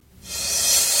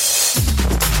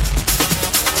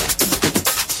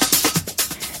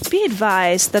We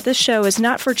advise that this show is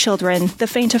not for children, the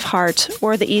faint of heart,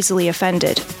 or the easily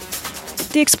offended.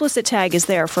 The explicit tag is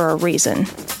there for a reason.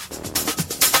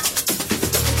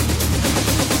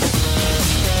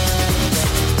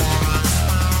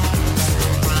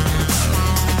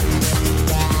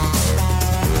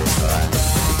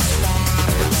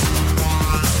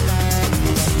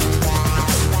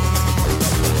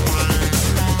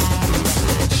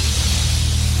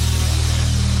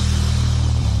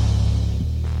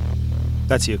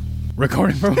 That's you.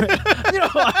 Recording from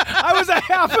I was a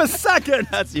half a second.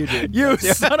 That's you, dude. You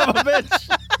son of a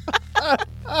bitch.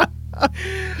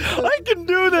 I can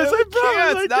do this. I can't.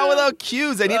 promise. It's not without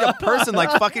cues. I need a person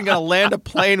like fucking gonna land a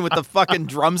plane with the fucking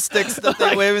drumsticks that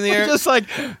they wave in the air. Just like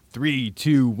 3,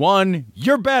 2, 1.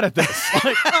 You're bad at this.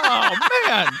 Like, oh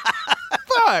man.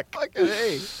 Fuck. Fucking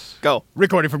hey. Go.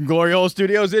 Recording from Gloriola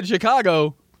Studios in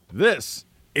Chicago. This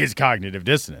is Cognitive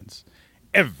Dissonance.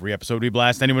 Every episode we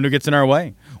blast anyone who gets in our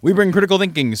way. We bring critical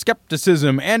thinking,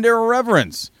 skepticism, and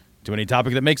irreverence to any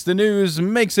topic that makes the news,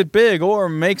 makes it big, or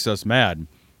makes us mad.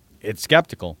 It's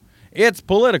skeptical, it's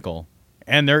political,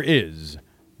 and there is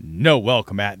no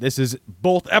welcome at. This is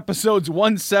both episodes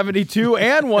 172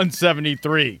 and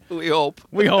 173. We hope.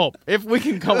 We hope. If we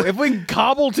can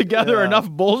cobble together enough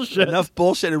bullshit. Enough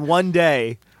bullshit in one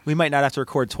day, we might not have to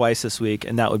record twice this week,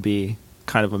 and that would be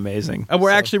kind of amazing. And we're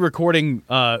actually recording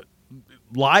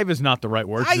live is not the right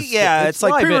word. It's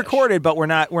like pre-recorded, but we're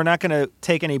not going to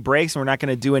take any breaks, and we're not going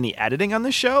to do any editing on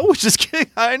the show, which is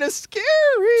kind of scary.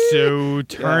 So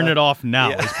turn it off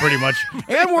now is pretty much.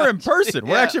 And we're in person.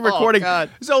 We're actually recording.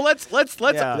 So let's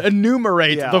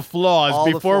enumerate the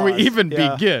flaws before we even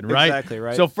begin, right? Exactly,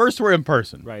 right. So first we're in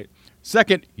person. Right.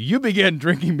 Second, you began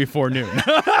drinking before noon.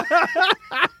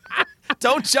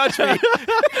 Don't judge me.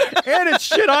 And it's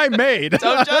shit I made.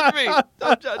 Don't judge me.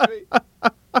 Don't judge me.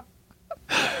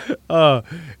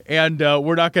 And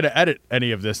we're not going to edit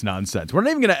any of this nonsense. We're not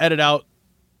even going to edit out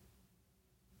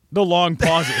the long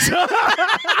pauses.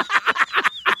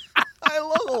 I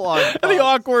love the long pauses. The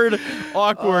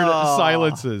awkward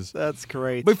silences. That's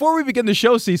great. Before we begin the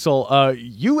show, Cecil,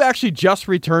 you actually just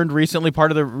returned recently.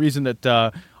 Part of the reason that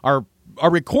our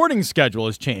recording schedule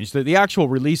has changed. The actual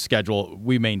release schedule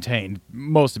we maintained,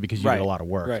 mostly because you did a lot of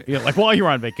work. Right. You know, like while you were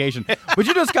on vacation. But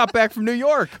you just got back from New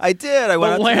York. I did. I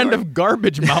went the land of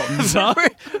garbage mountains, huh?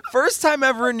 First time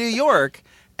ever in New York.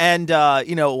 And,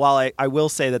 while I will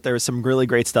say that there was some really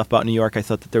great stuff about New York, I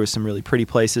thought that there was some really pretty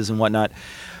places and whatnot.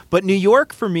 But New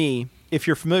York, for me, if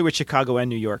you're familiar with Chicago and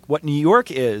New York, what New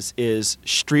York is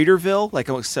Streeterville. Like,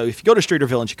 so if you go to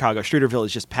Streeterville in Chicago, Streeterville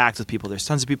is just packed with people. There's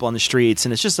tons of people on the streets,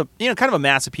 and it's just kind of a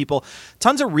mass of people.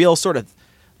 Tons of real sort of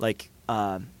like,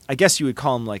 I guess you would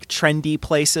call them like trendy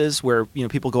places where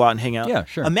people go out and hang out. Yeah,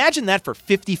 sure. Imagine that for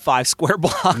 55 square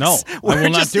blocks. No, I will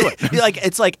not do it.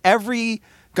 It's like every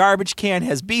garbage can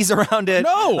has bees around it.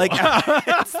 No. Like,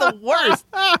 it's the worst.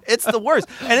 It's the worst.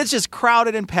 And it's just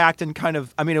crowded and packed and kind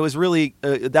of, it was really,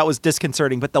 that was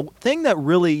disconcerting. But the thing that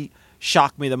really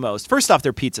shocked me the most, first off,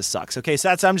 their pizza sucks. Okay, so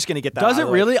I'm just going to get that Does out it of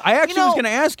the way. really? I actually was going to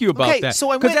ask you about that.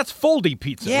 So because that's foldy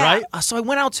pizza, right? So I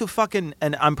went out to we're going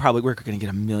to get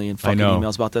a million fucking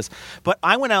emails about this. But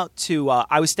I went out to,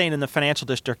 I was staying in the financial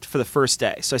district for the first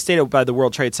day. So I stayed out by the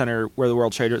World Trade Center, where the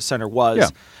World Trade Center was.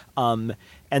 Yeah.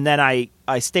 And then I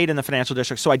stayed in the financial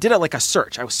district. So I did it like a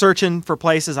search. I was searching for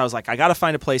places. I was like, I got to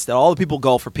find a place that all the people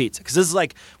go for pizza. Because this is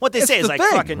like, what they say is like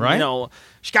thing, fucking, right?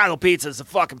 Chicago pizza is a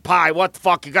fucking pie. What the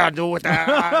fuck you got to do with that?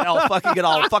 I'll fucking get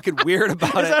all fucking weird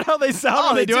about it. Is that how they sound Oh,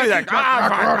 when they do do it?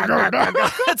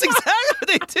 that. That's exactly what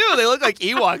they do. They look like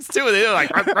Ewoks, too. They're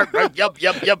like, yup.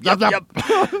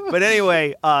 But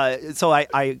anyway, so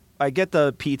I get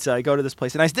the pizza. I go to this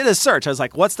place, and I did a search. I was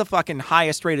like, what's the fucking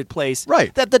highest rated place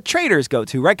that the traders go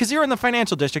to, right? Because you're in the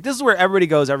financial district. This is where everybody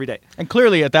goes every day. And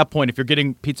clearly, at that point, if you're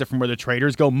getting pizza from where the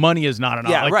traders go, money is not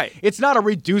enough. Yeah, right. It's not a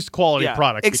reduced quality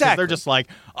product. Exactly. Because they're just like,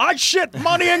 I shit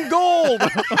money and gold.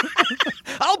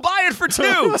 I'll buy it for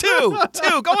two,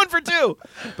 going for two.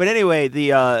 But anyway,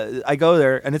 I go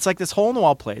there, and it's like this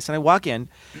hole-in-the-wall place, and I walk in,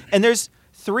 and there's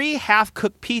 3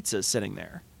 half-cooked pizzas sitting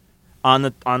there on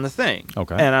the thing.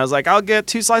 Okay. And I was like, I'll get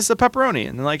 2 slices of pepperoni.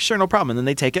 And they're like, sure, no problem. And then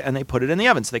they take it and they put it in the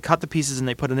oven. So they cut the pieces and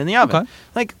they put it in the oven. Okay.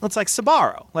 Like, it's like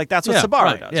Sbarro. Like, that's what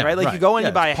Sbarro does, right? Like, you go in,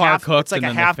 you buy a half-cooked, it's like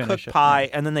a half-cooked pie,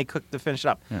 and then they finish it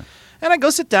up. Yeah. And I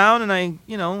go sit down, and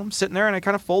I'm sitting there, and I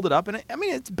kind of fold it up. And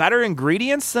it's better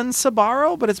ingredients than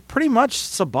Sbarro, but it's pretty much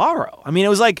Sbarro. It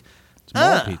was like It's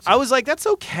more pizza. I was like, that's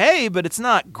okay, but it's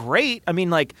not great. I mean,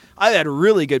 like, I had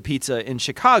really good pizza in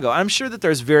Chicago. I'm sure that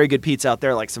there's very good pizza out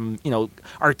there, like some,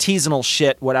 artisanal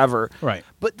shit, whatever. Right.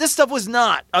 But this stuff was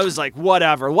not. I was like,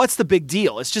 whatever. What's the big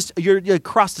deal? It's just your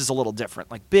crust is a little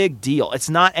different. Like, big deal. It's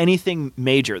not anything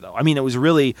major, though. I mean, it was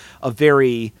really a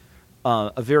very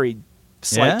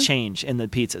slight change in the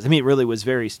pizzas. I mean, it really was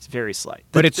very, very slight.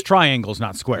 But it's triangles,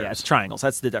 not squares. Yeah, it's triangles.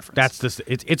 That's the difference.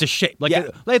 It's a shape. Like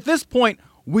at this point,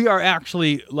 we are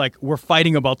actually we're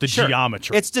fighting about the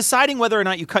geometry. It's deciding whether or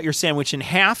not you cut your sandwich in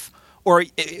half or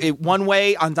one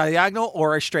way on diagonal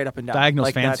or straight up and down.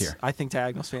 Diagonal's fancier. I think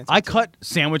diagonal's fancier. I cut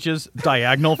sandwiches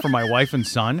diagonal for my wife and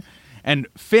son, and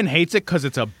Finn hates it because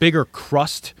it's a bigger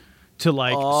crust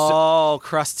to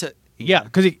crust to... Yeah,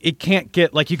 because it can't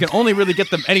get, you can only really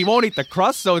get them, and he won't eat the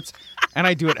crust, and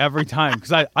I do it every time,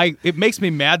 because it makes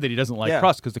me mad that he doesn't like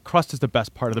crust, because the crust is the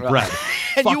best part of the bread.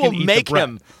 And you will make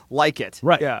him like it.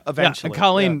 Right. Yeah, eventually. Yeah. And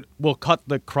Colleen will cut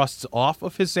the crusts off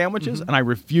of his sandwiches, and I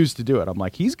refuse to do it. I'm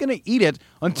like, he's going to eat it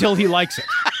until he likes it.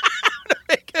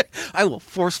 I will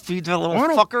force feed that little fucker.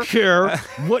 I don't care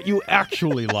what you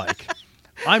actually like.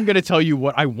 I'm going to tell you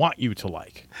what I want you to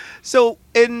like. So,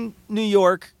 in New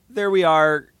York... There we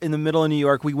are in the middle of New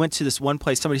York. We went to this one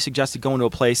place. Somebody suggested going to a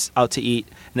place out to eat.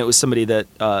 And it was somebody that,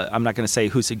 I'm not going to say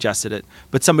who suggested it,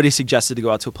 but somebody suggested to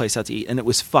go out to a place out to eat. And it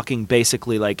was fucking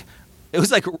basically it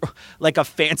was like a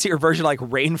fancier version, like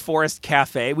Rainforest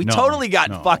Cafe. We totally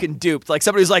got fucking duped. Like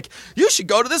somebody was like, you should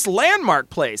go to this landmark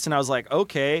place. And I was like,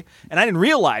 okay. And I didn't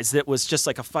realize that it was just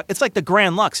like it's like the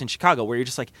Grand Lux in Chicago where you're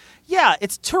just like, yeah,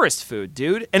 it's tourist food,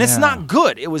 dude. And it's not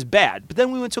good. It was bad. But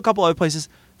then we went to a couple other places.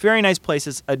 Very nice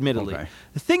places, admittedly. Okay.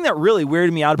 The thing that really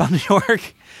weirded me out about New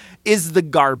York is the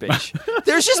garbage.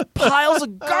 There's just piles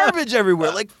of garbage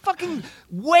everywhere, like fucking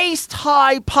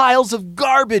waist-high piles of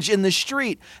garbage in the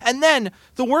street. And then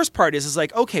the worst part is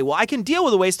like, okay, well, I can deal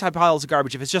with the waist-high piles of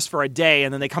garbage if it's just for a day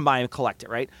and then they come by and collect it,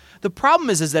 right? The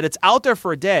problem is that it's out there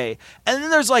for a day, and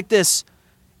then there's like this...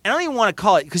 I don't even want to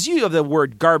call it, because you have the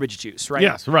word garbage juice, right?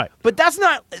 Yes, right. But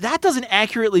that doesn't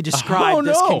accurately describe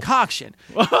this concoction.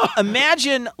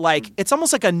 Imagine, it's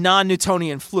almost like a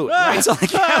non-Newtonian fluid, right? So,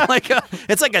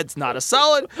 it's not a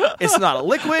solid, it's not a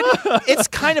liquid, it's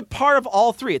kind of part of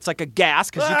all three. It's like a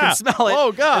gas, because you can smell it.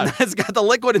 Oh, God. And it's got the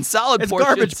liquid and solid portions.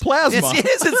 Garbage plasma.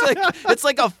 It's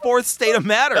like a fourth state of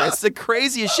matter. It's the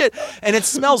craziest shit. And it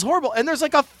smells horrible. And there's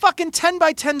like a fucking 10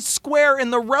 by 10 square in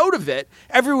the road of it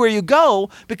everywhere you go,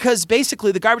 because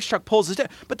basically the garbage truck pulls it down.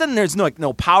 But then there's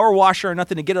no power washer or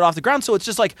nothing to get it off the ground. So it's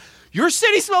just like, your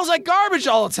city smells like garbage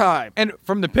all the time. And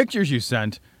from the pictures you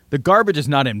sent, the garbage is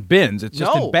not in bins. It's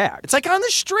just in bags. It's like on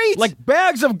the streets. Like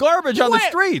bags of garbage on the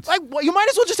streets. You might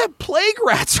as well just have plague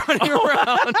rats running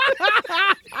around.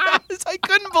 I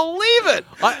couldn't believe it.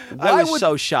 I was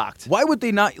so shocked. Why would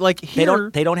they not, here?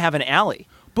 They don't have an alley.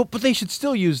 But they should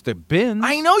still use the bins.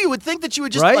 I know, you would think that you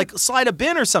would just slide a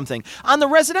bin or something. On the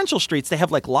residential streets, they have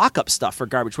lockup stuff for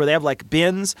garbage where they have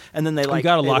bins and then they you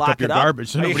gotta lock up your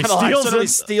garbage so nobody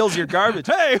steals your garbage.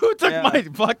 Hey, who took my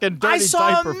fucking dirty diaper? I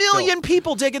saw a million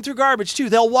people digging through garbage too.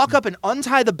 They'll walk up and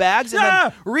untie the bags and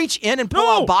then reach in and pull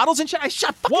out bottles and shit.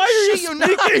 Why are you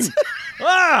sneaking?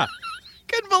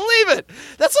 Couldn't believe it.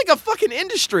 That's like a fucking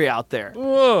industry out there.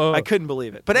 Whoa. I couldn't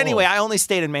believe it. But anyway, I only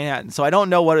stayed in Manhattan, so I don't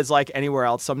know what it's like anywhere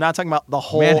else. So I'm not talking about the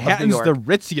whole Manhattan's of New York. the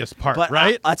ritziest part, but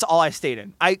right? That's all I stayed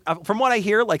in. From what I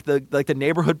hear, the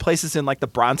neighborhood places in the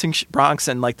Bronx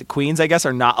and the Queens, I guess,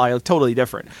 are not totally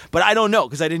different. But I don't know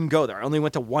because I didn't go there. I only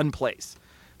went to one place.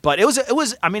 But it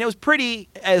was. I mean, it was pretty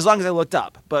as long as I looked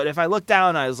up. But if I looked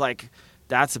down, I was like,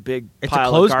 that's a big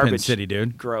pile of garbage. It's a clothespin city,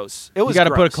 dude. Gross. It was. You got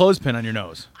to put a clothespin on your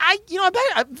nose. I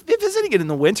bet visiting it in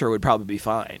the winter would probably be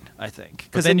fine. I think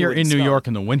because then you're in New York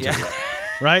in the winter,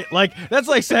 right? That's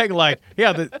like saying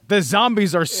the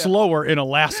zombies are slower in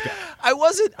Alaska. I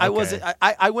wasn't.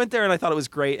 I went there and I thought it was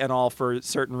great and all for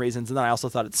certain reasons, and then I also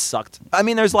thought it sucked. I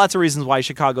mean, there's lots of reasons why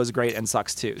Chicago is great and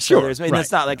sucks too. So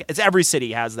it's not like it's every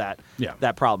city has that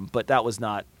problem, but that was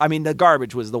not. I mean, the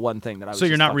garbage was the one thing that I was. So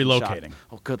you're not relocating?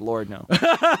 Shocked. Oh, good Lord, no. Oh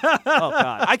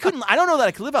God, I couldn't. I don't know that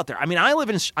I could live out there. I mean, I live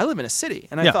in a city,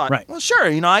 and I thought, well, sure,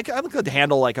 I could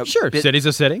handle a city's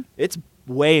a city. It's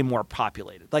way more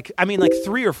populated.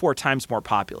 3 or 4 times more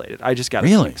populated. I just got to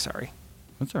really sorry.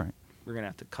 That's all right. We're going to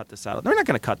have to cut this out. They're not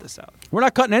going to cut this out. We're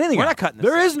not cutting anything out. We're not cutting this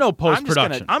out. There is no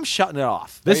post-production. I'm shutting it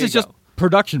off. This is just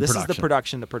production. This is the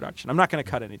production. I'm not going to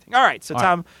cut anything. All right. So,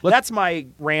 Tom, that's my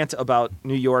rant about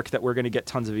New York that we're going to get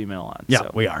tons of email on. Yeah,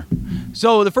 we are.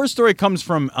 So, the first story comes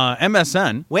from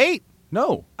MSN. Wait.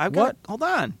 No. Hold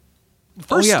on.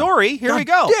 First story. Here we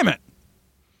go. Damn it.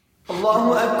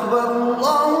 Allahu Akbar,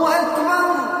 Allahu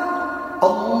Akbar,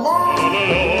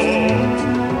 Allah.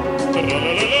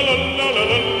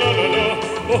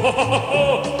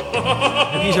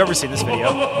 Have you ever seen this video?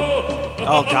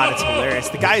 Oh God, it's hilarious.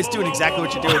 The guy is doing exactly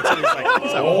what you're doing too. He's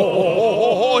like,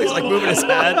 oh. He's like moving his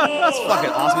head. It's fucking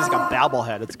awesome. He's like a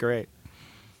bobblehead. It's great.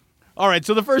 All right,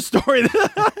 so the first story.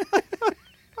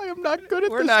 I am not good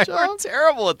at this job. We're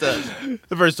terrible at this.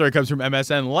 The first story comes from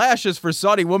MSN. Lashes for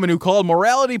Saudi woman who called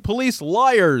morality police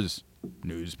liars.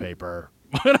 Newspaper.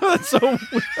 That's so weird.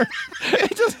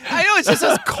 I know, it just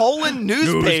says colon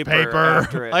newspaper.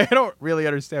 After it. I don't really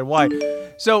understand why.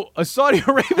 So a Saudi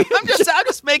Arabian. I'm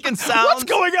just making sounds. What's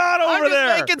going on over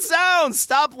there? I'm just making sounds.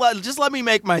 Stop. Just let me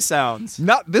make my sounds.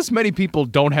 Not this many people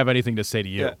don't have anything to say to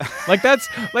you. Yeah. Like that's.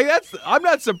 I'm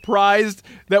not surprised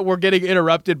that we're getting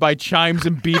interrupted by chimes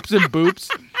and beeps and boops.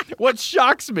 What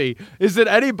shocks me is that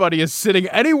anybody is sitting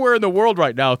anywhere in the world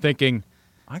right now thinking,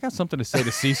 I got something to say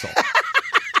to Cecil.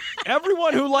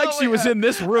 Everyone who likes you is in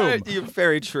this room.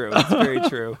 Very true. That's very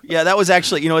true. Yeah, that was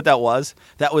actually, you know what that was?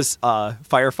 That was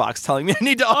Firefox telling me I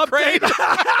need to upgrade.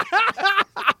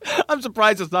 I'm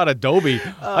surprised it's not Adobe.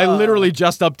 I literally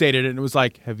just updated it and it was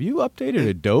like, have you updated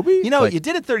Adobe? You know, like, you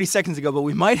did it 30 seconds ago, but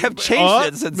we might have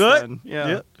changed it since then.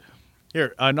 Yeah.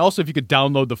 Here, and also if you could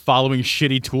download the following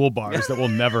shitty toolbars that will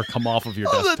never come off of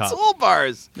your desktop. The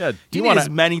toolbars. Yeah. Do you want as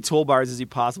many toolbars as you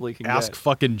possibly can Ask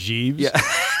fucking Jeeves. Yeah.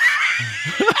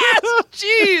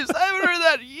 Jeez, I haven't heard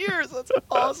that in years. That's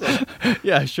awesome.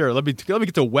 Yeah, sure. Let me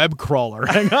get to web crawler.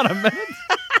 Hang on a minute.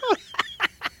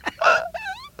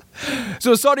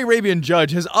 So a Saudi Arabian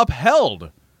judge has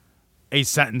upheld a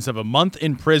sentence of a month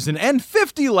in prison and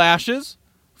 50 lashes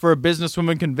for a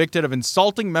businesswoman convicted of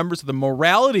insulting members of the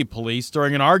morality police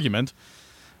during an argument.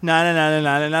 Not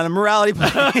a morality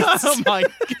police. Oh my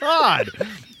God.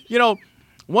 You know,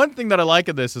 one thing that I like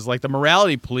of this is like the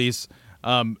morality police,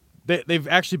 they've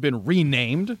actually been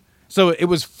renamed. So it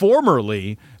was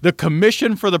formerly the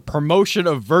Commission for the Promotion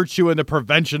of Virtue and the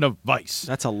Prevention of Vice.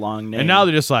 That's a long name. And now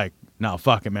they're just like, no,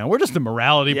 fuck it, man. We're just the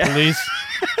morality police.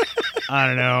 I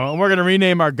don't know. And we're going to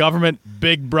rename our government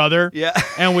Big Brother. Yeah.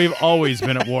 And we've always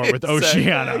been at war with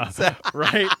Oceania. Exactly.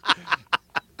 Right?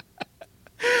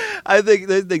 I think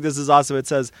this is awesome. It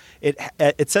says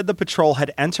it said the patrol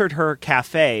had entered her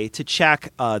cafe to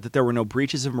check that there were no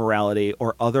breaches of morality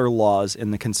or other laws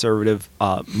in the conservative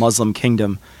Muslim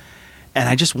kingdom. And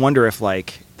I just wonder if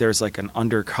like there's like an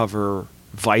undercover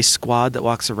vice squad that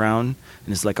walks around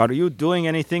and is like, "Are you doing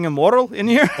anything immoral in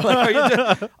here?" Like,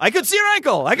 I could see your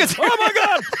ankle. I could see. Oh my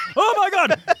God! Oh my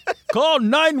God! Call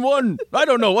 911. I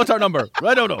don't know. What's our number?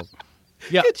 I don't know.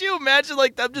 Yeah. Could you imagine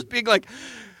like them just being like,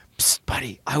 "Psst,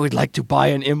 buddy, I would like to buy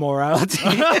an immorality."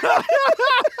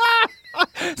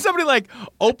 Somebody like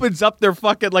opens up their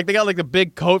fucking like they got like the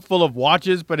big coat full of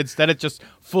watches, but instead it's just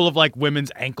full of like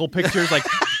women's ankle pictures, like,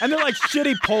 and they're like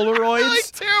shitty Polaroids, they're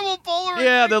like terrible Polaroids.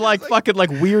 Yeah, they're like fucking like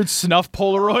weird snuff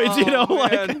Polaroids, you know,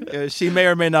 man. like yeah, she may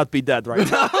or may not be dead right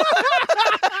now.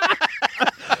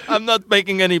 I'm not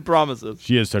making any promises.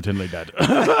 She is certainly dead.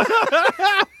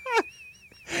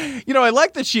 You know, I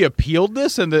like that she appealed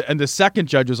this, and the second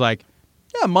judge was like,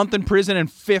 "Yeah, a month in prison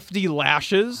and 50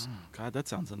 lashes." God, that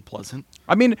sounds unpleasant.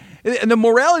 I mean, and the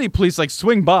morality police like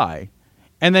swing by,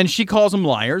 and then she calls them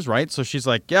liars, right? So she's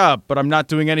like, "Yeah, but I'm not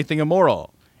doing anything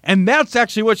immoral," and that's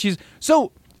actually what she's.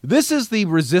 So this is the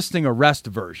resisting arrest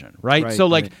version, right? So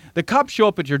like the cops show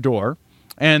up at your door,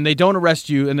 and they don't arrest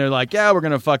you, and they're like, "Yeah, we're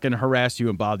gonna fucking harass you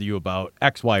and bother you about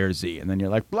X, Y, or Z," and then you're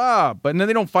like, "Blah," but then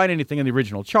they don't find anything in the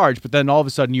original charge, but then all of a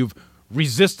sudden you've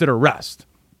resisted arrest,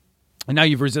 and now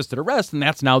you've resisted arrest, and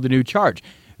that's now the new charge.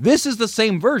 This is the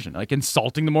same version, like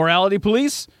insulting the morality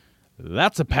police.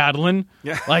 That's a paddling.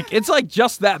 Yeah. Like, it's like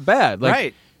just that bad. Like,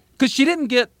 right. Because she didn't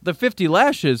get the 50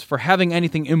 lashes for having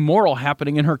anything immoral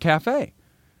happening in her cafe.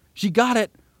 She got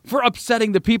it for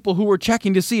upsetting the people who were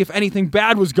checking to see if anything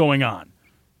bad was going on.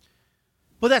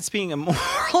 Well, that's being immoral.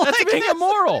 That's being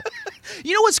immoral.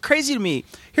 You know what's crazy to me?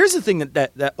 Here's the thing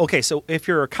that okay, so if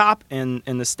you're a cop in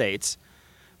the States,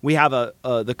 we have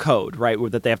the code, right,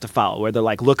 that they have to follow, where they're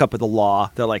like, look up at the law.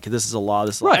 They're like, this is a law,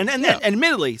 this is a law. Right. And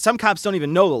admittedly, some cops don't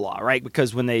even know the law, right?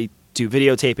 Because when they do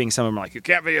videotaping, some of them are like, you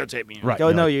can't videotape me. Right. Like,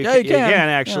 oh, no, you can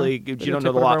actually. Yeah. You don't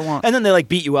know the law. And then they like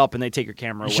beat you up and they take your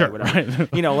camera away. Sure, whatever. right.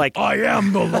 You know, like, I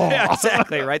am the law. Yeah,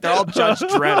 exactly, right? They're all Judge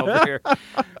Dredd over here.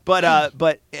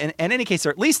 But in any case,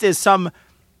 there at least is some.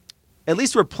 At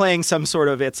least we're playing some sort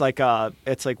of. It's like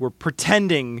we're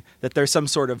pretending that there's some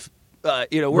sort of.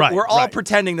 We're all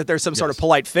pretending that there's some sort of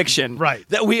polite fiction. Right.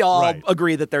 That we all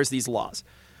agree that there's these laws.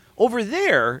 Over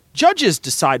there, judges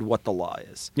decide what the law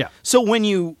is. Yeah. So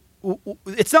when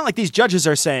it's not like these judges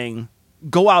are saying,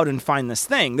 go out and find this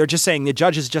thing. They're just saying the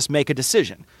judges just make a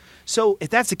decision. So if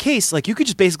that's the case, like you could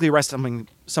just basically arrest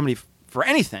somebody for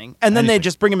anything, and then they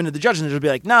just bring him into the judge, and they'll be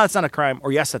like, no, that's not a crime,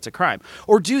 or yes, that's a crime.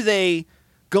 Or do they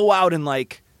go out and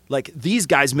like these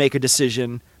guys make a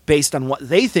decision based on what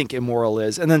they think immoral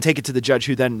is, and then take it to the judge,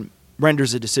 who then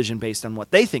renders a decision based on what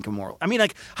they think immoral? I mean,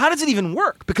 like, how does it even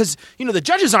work? Because, you know, the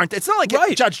judges aren't, it's not like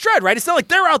Judge Dredd, right? It's not like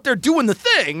they're out there doing the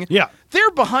thing. Yeah.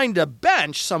 They're behind a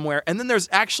bench somewhere, and then there's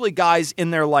actually guys in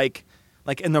their, like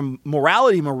in the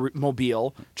morality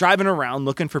mobile, driving around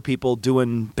looking for people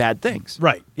doing bad things.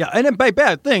 Right. Yeah. And then by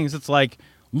bad things, it's like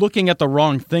looking at the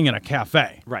wrong thing in a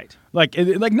cafe. Right. Like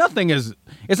nothing is.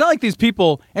 It's not like these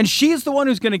people, and she's the one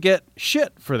who's going to get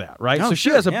shit for that, right? Oh, so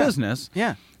sure, she has a yeah. business.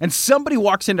 Yeah. And somebody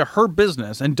walks into her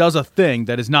business and does a thing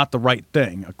that is not the right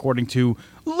thing, according to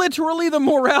literally the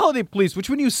morality police, which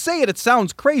when you say it, it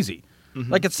sounds crazy.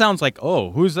 Like it sounds like,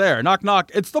 oh, who's there? Knock,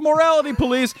 knock. It's the morality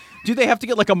police. Do they have to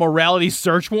get like a morality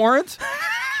search warrant?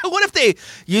 What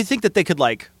if you think that they could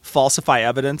like falsify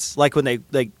evidence, like when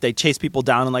they chase people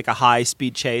down in like a high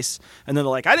speed chase, and then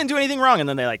they're like, I didn't do anything wrong, and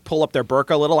then they like pull up their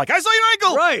burqa a little, like, I saw your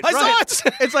ankle, Right, I right. saw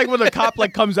it. It's like when the cop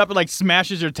like comes up and like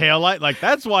smashes your taillight, like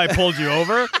that's why I pulled you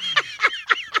over.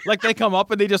 Like they come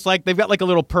up and they just like they've got like a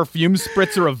little perfume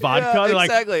spritzer of vodka. Yeah, They're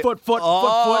exactly. like foot.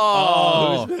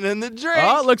 Oh, who's been in the drink?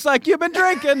 Oh, looks like you've been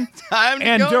drinking. Time to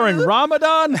And go during to the-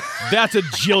 Ramadan, that's a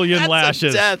jillion That's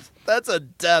lashes. a death. That's a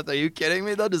death. Are you kidding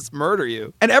me? They'll just murder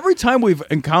you. And every time we've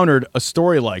encountered a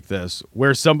story like this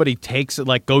where somebody takes it,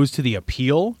 like goes to the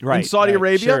appeal in Right, Saudi right,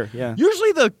 Arabia, sure, yeah.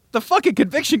 usually the fucking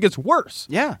conviction gets worse.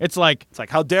 Yeah. It's like, It's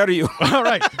like, how dare you? all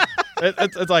right.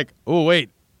 It's like, oh, wait,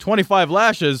 25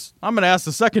 lashes. I'm going to ask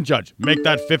the second judge, make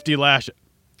that 50 lashes.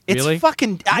 Really? It's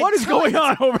fucking. What is going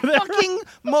on over there? Fucking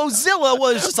Mozilla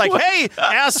was just like, hey,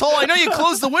 asshole, I know you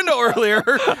closed the window earlier,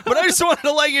 but I just wanted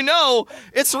to let you know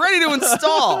it's ready to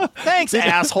install. Thanks,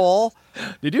 asshole.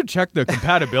 Did you check the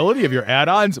compatibility of your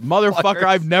add-ons? Motherfucker,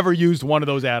 I've never used one of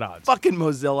those add-ons. Fucking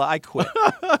Mozilla, I quit.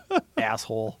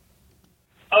 Asshole.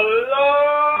 Allah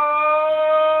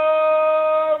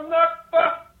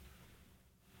Akbar.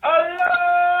 Allah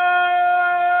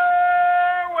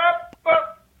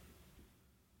Akbar.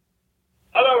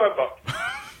 Allah Akbar.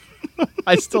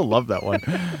 I still love that one.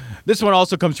 This one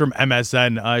also comes from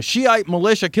MSN. Shiite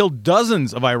militia killed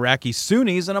dozens of Iraqi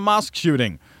Sunnis in a mosque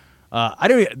shooting.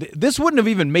 This wouldn't have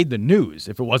even made the news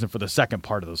if it wasn't for the second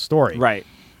part of the story. Right.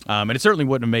 And it certainly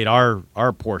wouldn't have made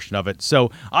our portion of it.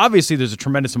 So obviously there's a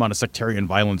tremendous amount of sectarian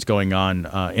violence going on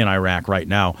in Iraq right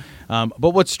now. But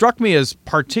what struck me as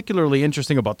particularly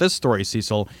interesting about this story,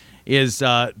 Cecil, is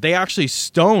they actually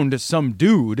stoned some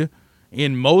dude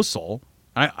in Mosul.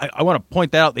 I want to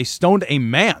point that out. They stoned a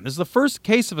man. This is the first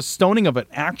case of a stoning of an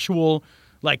actual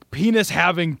like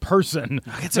penis-having person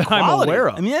It's that I'm equality. aware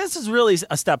of. I mean, this is really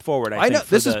a step forward. I know. think,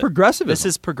 This is progressivism. This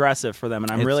is progressive for them,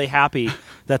 and I'm really happy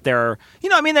that they're. You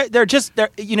know, I mean, they're just.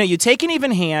 You know, you take an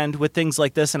even hand with things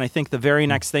like this, and I think the very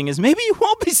next thing is maybe you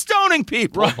won't be stoning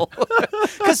people,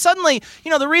 because suddenly,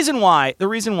 you know, the reason why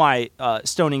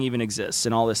stoning even exists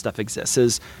and all this stuff exists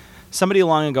is. Somebody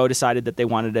long ago decided that they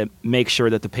wanted to make sure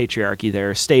that the patriarchy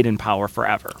there stayed in power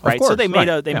forever, right? course, so they made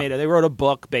right, they wrote a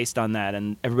book based on that,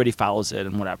 and everybody follows it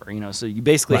and whatever, you know. So you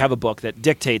basically have a book that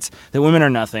dictates that women are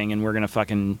nothing, and we're gonna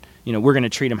fucking, you know, we're gonna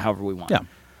treat them however we want. Yeah.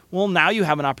 Well, now you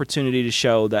have an opportunity to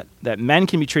show that men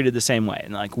can be treated the same way,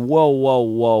 and like, whoa.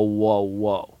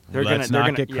 Let's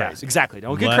not get yeah, crazy. exactly.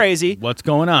 Don't get crazy. What's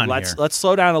going on Let's here?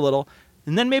 slow down a little,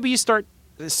 and then maybe you start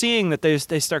seeing that they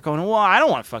start going, well, I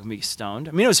don't want to fucking be stoned.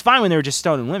 I mean, it was fine when they were just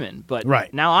stoning women, but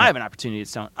now I have an opportunity to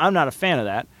stone. I'm not a fan of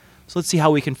that. So let's see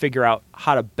how we can figure out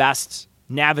how to best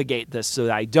navigate this so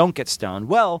that I don't get stoned.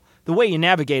 Well, the way you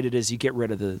navigate it is you get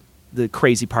rid of the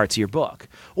crazy parts of your book,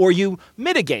 or you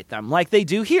mitigate them like they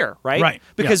do here, right? Right.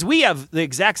 Because we have the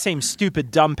exact same stupid,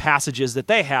 dumb passages that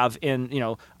they have in, you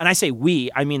know, and I say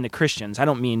we, I mean the Christians. I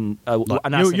don't mean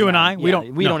you and I. We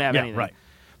don't have anything. Right.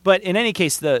 But in any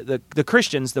case, the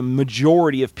Christians, the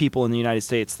majority of people in the United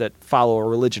States that follow a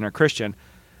religion are Christian,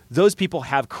 those people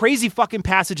have crazy fucking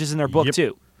passages in their book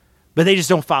too, but they just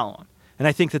don't follow them. And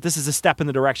I think that this is a step in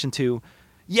the direction to,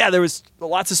 yeah, there was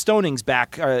lots of stonings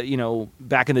back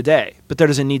in the day, but there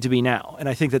doesn't need to be now. And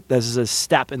I think that this is a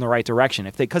step in the right direction.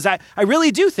 Because I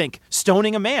really do think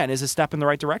stoning a man is a step in the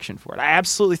right direction for it. I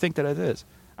absolutely think that it is.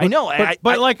 I know.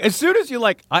 But like, as soon as you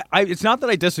like, it's not that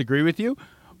I disagree with you.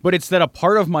 But it's that a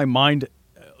part of my mind,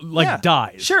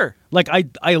 dies. Sure. Like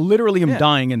I literally am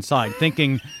dying inside,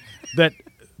 thinking that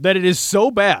it is so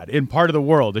bad in part of the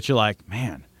world that you're like,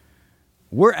 man,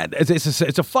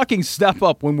 it's a fucking step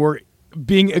up when we're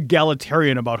being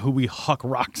egalitarian about who we huck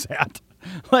rocks at.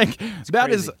 Like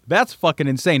that's fucking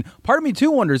insane. Part of me too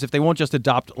wonders if they won't just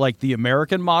adopt like the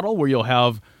American model where you'll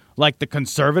have like the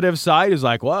conservative side is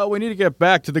like, well, we need to get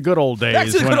back to the good old days. Back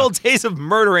to the good old days of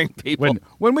murdering people.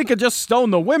 When we could just stone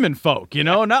the women folk,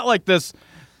 not like this,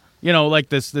 like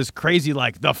this crazy,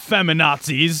 like the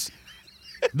feminazis.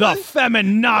 The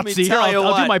feminazis.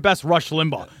 I'll do my best Rush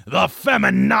Limbaugh. The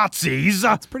feminazis.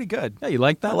 That's pretty good. Yeah, you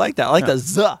like that? I like that. I like the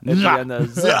zuh. at the end, the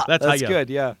zuh. That's how you- good,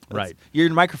 yeah. Right. Your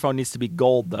microphone needs to be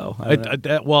gold, though.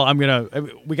 Well,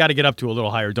 we got to get up to a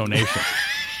little higher donation.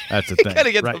 That's the thing. Got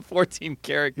to get right? the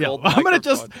 14-karat Yeah, gold I'm gonna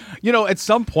microphone. just, at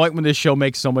some point when this show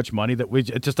makes so much money that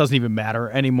it just doesn't even matter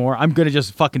anymore. I'm gonna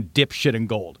just fucking dip shit in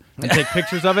gold and take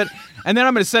pictures of it, and then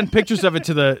I'm gonna send pictures of it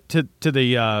to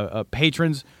the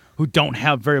patrons who don't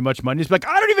have very much money. It's like,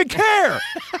 I don't even care.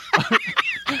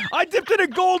 I dipped it in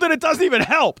gold and it doesn't even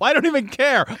help. I don't even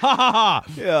care. Ha ha ha.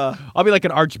 Yeah. I'll be like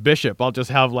an archbishop. I'll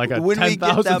just have like a When we get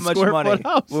 10,000 that much square money, foot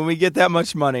house. when we get that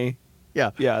much money,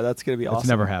 Yeah. that's going to be awesome. It's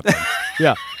never happened.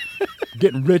 Yeah.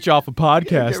 Getting rich off of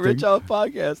podcasting. Get rich off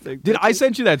podcasting. Did I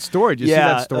send you that story? Did you see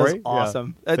that story? That's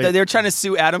awesome. Yeah. They're trying to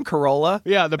sue Adam Carolla.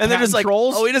 Yeah, and they're just like,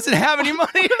 trolls. oh, he doesn't have any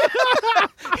money.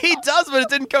 He does, but it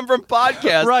didn't come from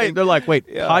podcasting. Right. They're like, wait,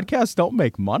 Yeah. podcasts don't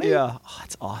make money? Yeah. Oh,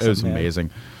 that's awesome. It was man. amazing.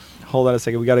 Hold on a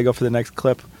second. We got to go for the next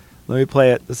clip. Let me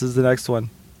play it. This is the next one.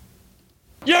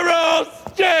 You're all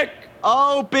sick!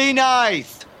 Oh, be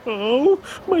nice. Oh,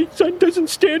 my son doesn't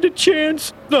stand a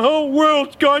chance. The whole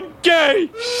world's gone gay.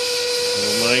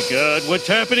 Oh my God, what's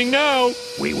happening now?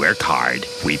 We work hard.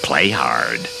 We play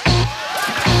hard.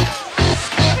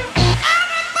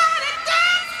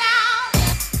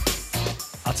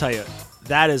 I'll tell you,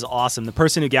 that is awesome. The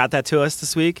person who got that to us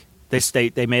this week,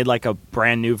 they made like a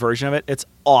brand new version of it. It's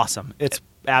awesome. It's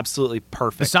absolutely The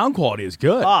perfect. sound quality is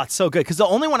good. Oh, it's so good. Because the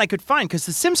only one I could find, because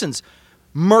The Simpsons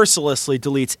mercilessly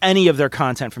deletes any of their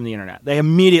content from the internet. They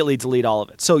immediately delete all of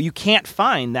it. So you can't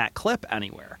find that clip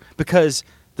anywhere because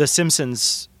The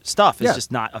Simpsons stuff is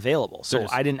just not available. So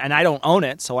There's- I don't own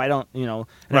it, so I don't, I have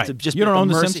Right. to just You be don't at own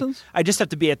The mercy- Simpsons? I just have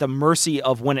to be at the mercy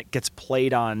of when it gets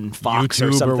played on Fox YouTube or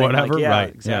or something. whatever? Like, yeah, Right,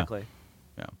 yeah. exactly.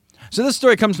 Yeah. So this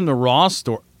story comes from the Raw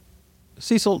story.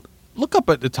 Cecil, look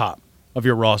up at the top of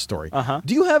your Raw story. Uh-huh.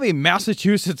 Do you have a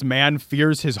Massachusetts man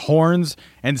fears his horns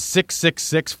and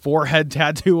 666 forehead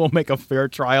tattoo will make a fair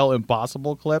trial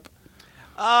impossible clip?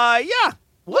 Yeah.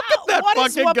 Look at that what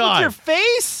is fucking up guy. with your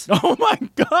face? Oh my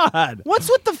God. What's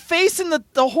with the face and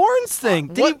the horns thing?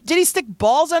 Did he stick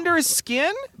balls under his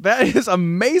skin? That is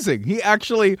amazing. He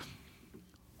actually,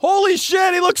 holy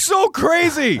shit, he looks so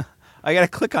crazy. I gotta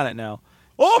click on it now.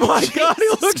 Oh my God, he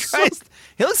Jesus looks so Christ.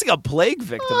 He looks like a plague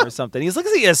victim or something. He looks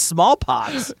like he has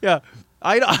smallpox. Yeah,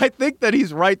 I think that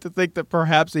he's right to think that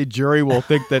perhaps a jury will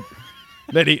think that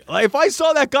he. Like, if I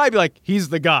saw that guy, I'd be like, he's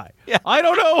the guy. Yeah. I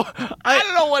don't know. I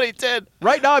don't know what he did.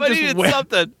 Right now, I'm but just he did wait-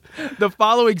 something. the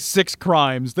following 6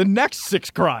 crimes, the next 6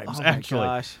 crimes, Oh actually,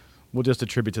 my gosh. we'll just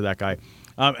attribute to that guy.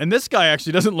 And this guy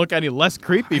actually doesn't look any less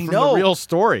creepy from know. the real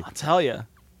story. I'll tell you.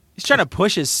 He's trying to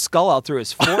push his skull out through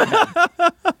his forehead.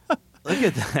 Look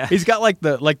at that. He's got like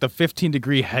the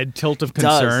 15-degree head tilt of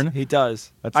concern. He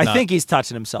does. That's I not- think he's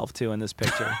touching himself too in this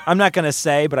picture. I'm not going to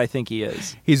say, but I think he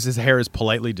is. His hair is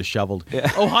politely disheveled.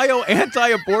 Ohio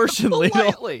anti-abortion leader.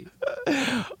 Politely.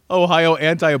 Ohio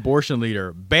anti-abortion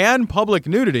leader ban public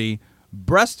nudity,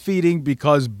 breastfeeding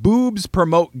because boobs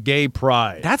promote gay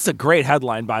pride. That's a great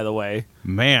headline, by the way.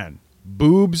 Man,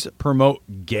 boobs promote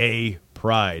gay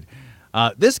pride.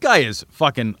 This guy is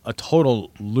fucking a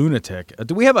total lunatic.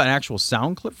 Do we have an actual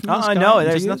sound clip from this guy? No,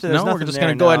 there's to nothing. use? There's No, nothing we're just there.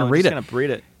 going to go ahead and I'm read just it. going to read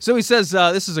it. So he says,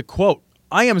 this is a quote.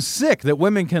 I am sick that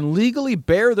women can legally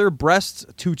bare their breasts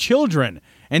to children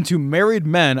and to married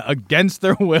men against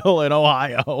their will in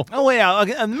Ohio. Oh,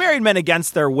 yeah. Married men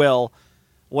against their will,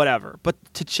 whatever. But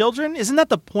to children, isn't that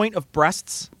the point of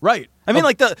breasts? Right. I mean,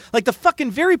 like the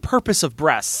fucking very purpose of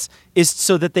breasts is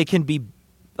so that they can be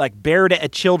like bared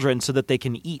at children so that they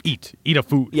can eat. Eat a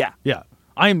food. Yeah. Yeah.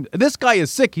 This guy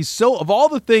is sick. He's so, of all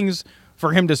the things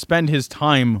for him to spend his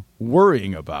time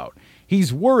worrying about,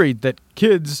 he's worried that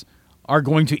kids are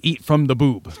going to eat from the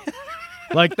boob.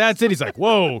 Like, that's it. He's like,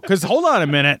 whoa, because hold on a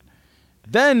minute.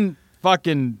 Then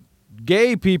fucking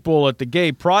gay people at the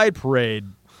gay pride parade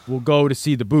will go to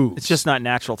see the boobs. It's just not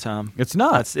natural, Tom. It's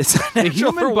not. It's not The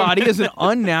natural human for body women. is an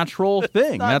unnatural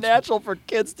thing. It's not natural for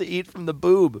kids to eat from the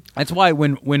boob. That's why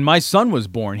when my son was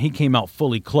born, he came out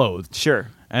fully clothed. Sure.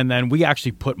 And then we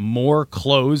actually put more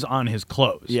clothes on his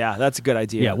clothes. Yeah, that's a good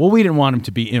idea. Yeah, well, we didn't want him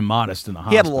to be immodest in the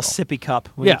hospital. He had a little sippy cup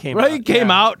when yeah, he came right? out. He came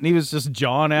Yeah. out and he was just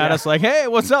jawing at Yeah. us like, hey,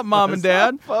 what's up, Mom and What's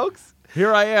Dad? up, folks?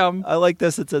 Here I am. I like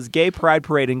this. It says, Gay Pride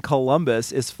Parade in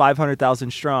Columbus is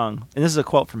 500,000 strong. And this is a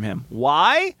quote from him.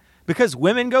 Why? because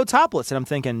women go topless. And I'm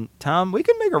thinking, Tom, we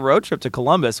can make a road trip to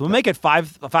Columbus. We'll make it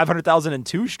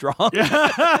 500,002 strong. Tell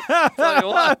you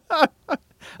what.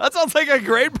 That sounds like a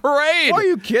great parade. Are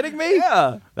you kidding me?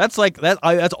 Yeah. That's like that.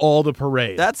 That's all the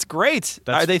parade. That's great.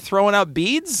 Are they throwing out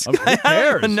beads? Who cares? I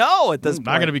don't even know at this point.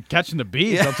 Not going to be catching the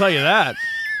bees. I'll tell you that.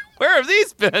 Where have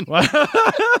these been?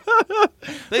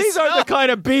 These aren't the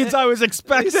kind of beads I was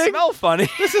expecting. They smell funny.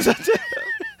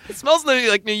 It smells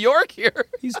like New York here.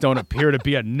 These don't appear to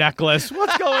be a necklace.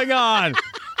 What's going on?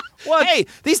 What? Hey,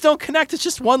 these don't connect. It's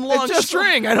just one long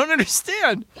string. I don't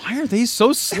understand. Why are they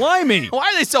so slimy?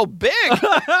 Why are they so big?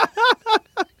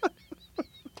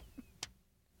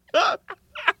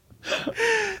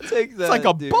 Take that, It's like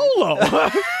a dude. bolo.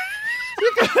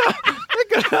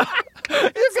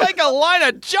 It's like a line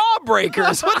of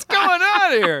jawbreakers. What's going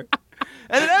on here?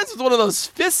 And it ends with one of those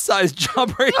fist-sized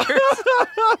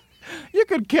jawbreakers. You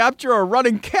could capture a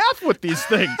running calf with these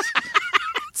things.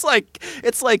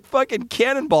 It's like fucking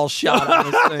cannonball shot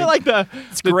on this thing. Like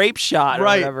it's grape shot or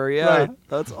right, whatever. Yeah, right.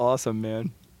 That's awesome,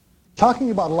 man.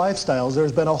 Talking about lifestyles,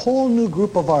 there's been a whole new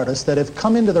group of artists that have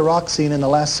come into the rock scene in the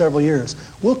last several years.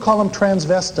 We'll call them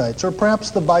transvestites, or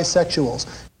perhaps the bisexuals.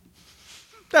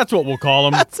 That's what we'll call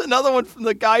them. That's another one from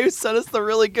the guy who sent us the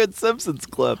really good Simpsons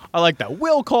clip. I like that.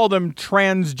 We'll call them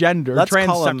transgender,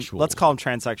 transsexuals. Let's call them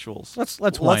transsexuals.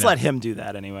 Let's let him do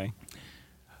that anyway.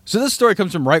 So this story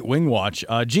comes from Right Wing Watch.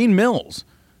 Gene Mills.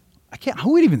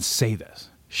 Who would even say this?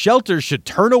 Shelters should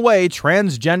turn away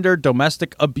transgender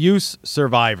domestic abuse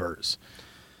survivors.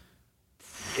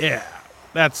 Yeah.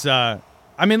 That's,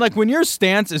 like when your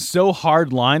stance is so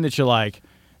hard line that you're like,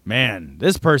 man,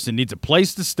 this person needs a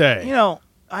place to stay. You know,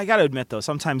 I got to admit, though,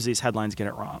 sometimes these headlines get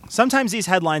it wrong. Sometimes these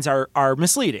headlines are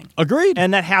misleading. Agreed.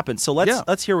 And that happens. So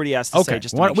let's hear what he has to say.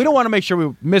 Just we don't want to make sure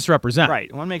we misrepresent.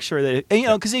 Right. We want to make sure that,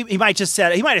 because he might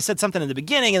have said something in the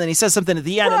beginning and then he says something at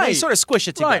the end and they sort of squish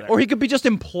it together. Right. Or he could be just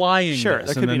implying Sure.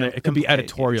 this, it could be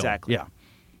editorial. Exactly. Yeah.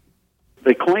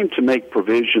 They claim to make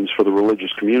provisions for the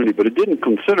religious community, but it didn't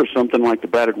consider something like the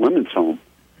battered women's home.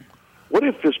 What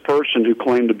if this person who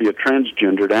claimed to be a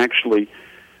transgender actually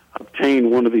obtained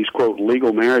one of these, quote,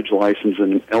 legal marriage licenses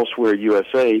in elsewhere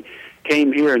USA,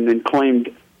 came here and then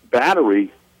claimed battery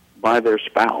by their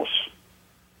spouse?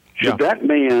 Should that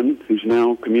man, who's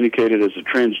now communicated as a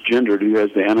transgender, who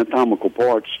has the anatomical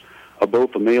parts of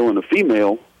both a male and a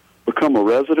female, become a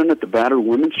resident at the battered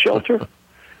women's shelter?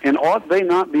 And ought they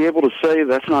not be able to say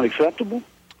that's not acceptable?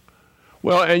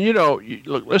 Well, and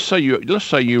look. Let's say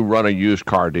you run a used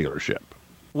car dealership.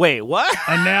 Wait, what?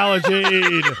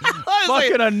 Analogy.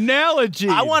 Fucking analogy.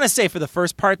 I want to say for the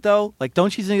first part though, like,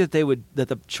 don't you think that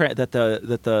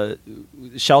the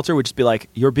shelter would just be like,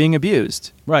 you're being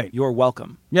abused, right? You're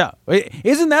welcome. Yeah,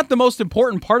 isn't that the most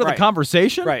important part of the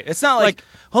conversation? Right. It's not like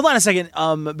hold on a second.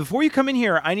 Before you come in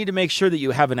here, I need to make sure that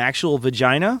you have an actual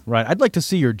vagina. Right. I'd like to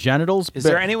see your genitals. Is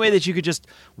there any way that you could just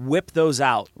whip those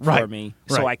out for me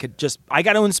so I could I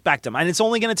got to inspect them, and it's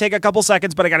only going to take a couple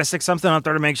seconds, but I got to stick something up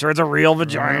there to make sure it's a real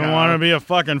vagina. I don't want to be a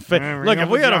fucking fake. Look, if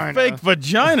we had a fake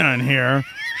vagina in here,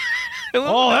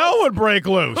 all hell would break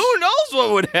loose. Who knows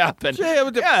what would happen?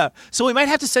 Yeah. So we might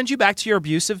have to send you back to your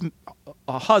abusive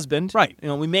husband. Right.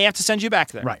 We may have to send you back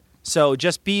there. Right. So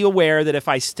just be aware that if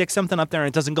I stick something up there and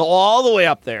it doesn't go all the way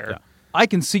up there. Yeah. I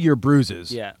can see your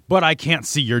bruises. Yeah. But I can't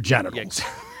see your genitals. Yeah,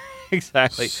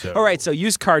 exactly. So. All right. So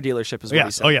used car dealership is what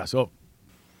he said. Oh, yes. Oh.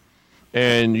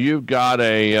 And you've got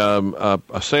a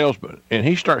salesman, and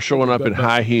he starts showing up in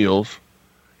high heels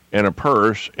and a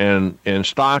purse and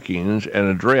stockings and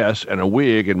a dress and a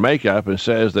wig and makeup and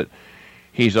says that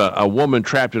he's a woman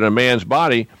trapped in a man's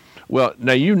body. Well,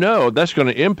 now that's going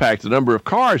to impact the number of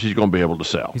cars he's going to be able to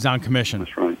sell. He's on commission.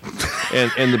 That's right.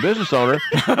 And the business owner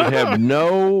would have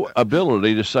no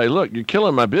ability to say, look, you're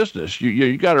killing my business.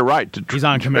 You got a right to... He's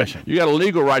on commission. You got a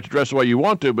legal right to dress the way you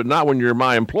want to, but not when you're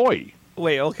my employee.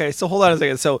 Wait, okay. So hold on a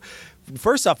second. So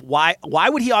first off, why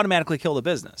would he automatically kill the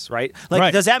business, right?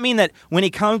 Like, does that mean that when he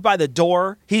comes by the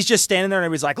door, he's just standing there and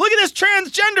everybody's like, look at this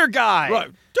transgender guy. Right.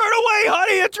 Turn away,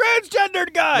 honey, a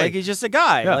transgendered guy. Like, he's just a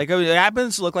guy. Yeah. Like, it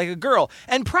happens to look like a girl.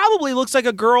 And probably looks like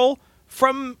a girl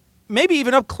from maybe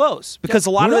even up close. Because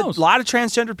a lot of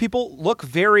transgender people look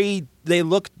they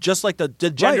look just like the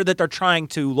gender that they're trying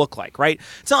to look like, right?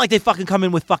 It's not like they fucking come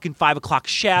in with fucking 5 o'clock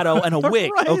shadow and a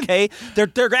wig, okay?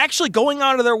 They're actually going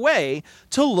out of their way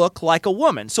to look like a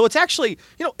woman. So it's actually,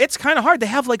 it's kind of hard. They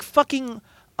have like fucking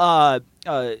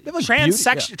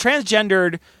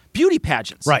transgendered beauty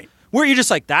pageants. Right. Where you're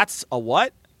just like, that's a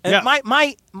what? And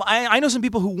I know some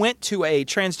people who went to a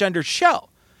transgender show.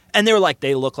 And they were like,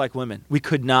 they look like women. We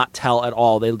could not tell at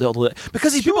all.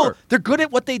 Because these people, they're good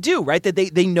at what they do, right?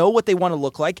 They know what they want to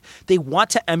look like. They want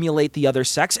to emulate the other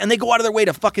sex, and they go out of their way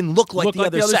to fucking look like the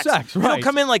other sex. Right. They don't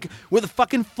come in like with a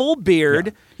fucking full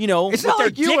beard, you know. It's not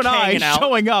like you and I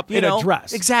showing up in a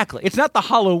dress. Exactly. It's not the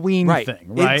Halloween thing,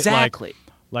 right? Exactly.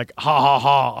 Like, ha ha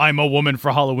ha, I'm a woman for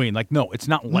Halloween. Like, no, it's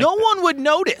not like no that. one would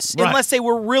notice unless they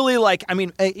were really like, I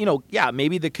mean,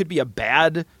 maybe there could be a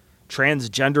bad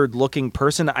transgendered looking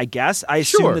person, I guess. I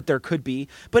assume that there could be.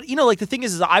 But, like the thing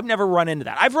is I've never run into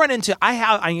that.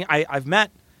 I've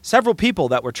met several people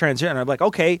that were transgender, and I'm like,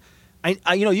 okay,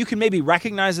 you can maybe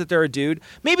recognize that they're a dude.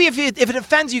 Maybe if it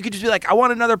offends you, you could just be like, I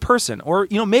want another person. Or,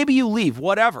 maybe you leave,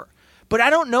 whatever. But I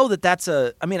don't know that that's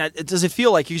does it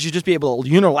feel like you should just be able to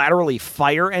unilaterally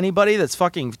fire anybody that's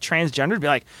fucking transgendered? Be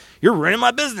like, you're ruining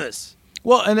my business.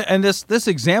 Well, and this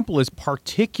example is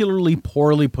particularly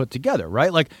poorly put together,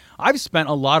 right? Like, I've spent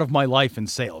a lot of my life in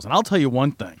sales, and I'll tell you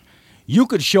one thing. You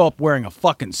could show up wearing a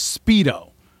fucking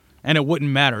Speedo, and it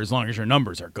wouldn't matter as long as your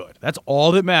numbers are good. That's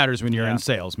all that matters when you're in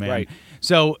sales, man. Right.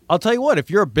 So I'll tell you what,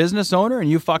 if you're a business owner and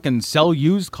you fucking sell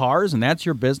used cars and that's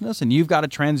your business, and you've got a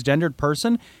transgendered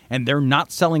person and they're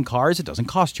not selling cars, it doesn't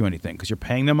cost you anything because you're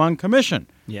paying them on commission.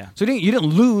 Yeah. So you didn't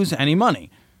lose any money.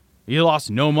 You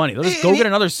lost no money. Let's go get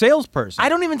another salesperson. I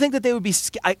don't even think that they would be.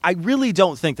 I really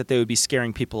don't think that they would be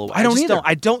scaring people away. I don't either.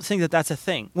 I don't think that that's a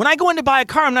thing. When I go in to buy a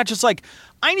car, I'm not just like,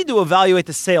 I need to evaluate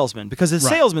the salesman because the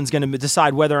salesman's going to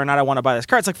decide whether or not I want to buy this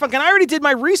car. It's like, fucking, I already did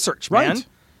my research, man. Right.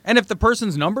 And if the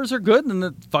person's numbers are good,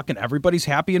 then fucking everybody's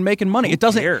happy and making money. Who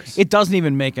cares? It doesn't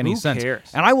even make any sense. Who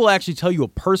cares? And I will actually tell you a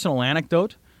personal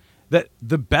anecdote. That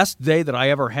the best day that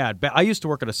I ever had, I used to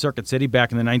work at a Circuit City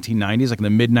back in the 1990s, like in the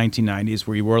mid-1990s,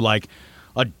 where you wore like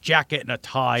a jacket and a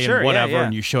tie and whatever,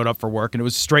 and you showed up for work, and it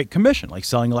was straight commission, like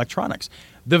selling electronics.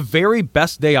 The very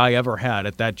best day I ever had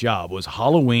at that job was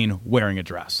Halloween wearing a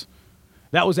dress.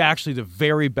 That was actually the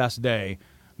very best day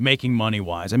making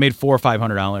money-wise. I made $400 or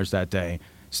 $500 that day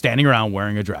standing around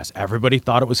wearing a dress. Everybody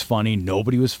thought it was funny.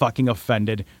 Nobody was fucking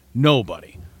offended.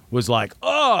 Nobody was like,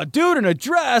 oh, dude in a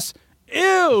dress?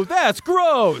 Ew, that's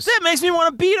gross. That makes me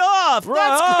want to beat off.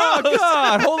 That's gross. Oh,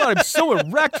 God. Hold on. I'm so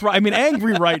erect.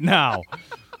 Angry right now.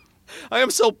 I am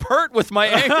so pert with my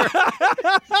anger.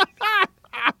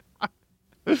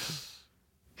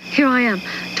 Here I am,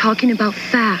 talking about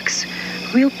facts,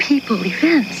 real people,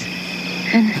 events.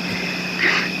 And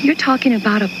you're talking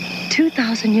about a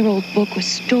 2,000-year-old book with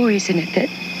stories in it that...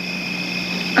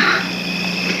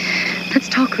 Let's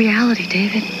talk reality,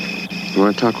 David. You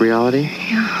want to talk reality?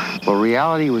 Yeah. Well,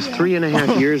 reality was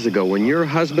 3.5 years ago when your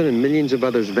husband and millions of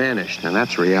others vanished. Now,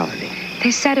 that's reality.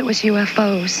 They said it was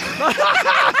UFOs.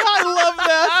 I love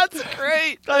that. That's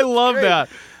great. I love that.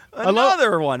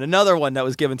 Another one that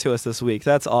was given to us this week.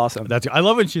 That's awesome. I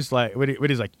love when she's like, when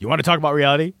he's like, you want to talk about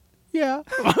reality? Yeah.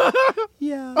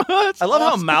 Yeah. I love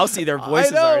how mousy their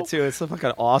voices are, too. It's so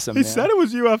fucking awesome, They said it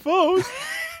was UFOs.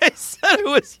 They said it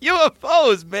was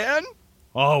UFOs, man.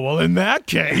 Oh, well, in that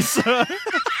case.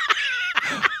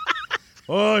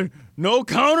 Oh, no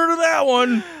counter to that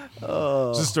one.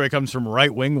 This story comes from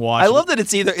Right Wing Watch. I love that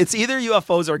it's either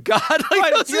UFOs or God. Like,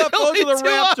 right, those it's UFOs or the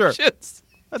Raptor. Options.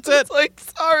 That's it. It's like,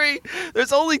 sorry.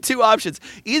 There's only two options.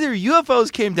 Either UFOs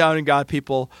came down and got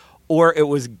people, or it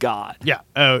was God. Yeah.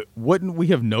 Wouldn't we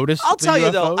have noticed? I'll tell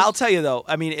you though.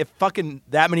 I mean, if fucking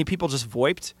that many people just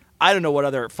VoIPed, I don't know what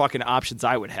other fucking options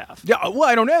I would have. Yeah, well,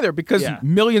 I don't either because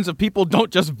millions of people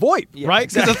don't just VoIP, right?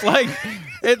 Because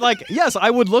it's like, yes,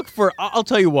 I would look for. I'll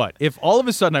tell you what. If all of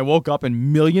a sudden I woke up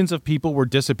and millions of people were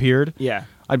disappeared,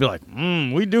 I'd be like,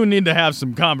 we do need to have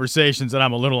some conversations that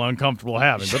I'm a little uncomfortable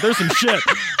having. But there's some shit.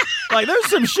 Like, there's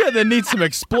some shit that needs some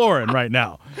exploring right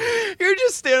now. You're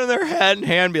just standing there hand in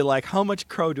hand, be like, how much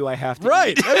crow do I have to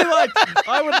eat? I mean, like,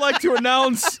 I would like to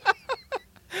announce.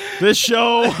 This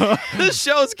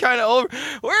show's kind of over.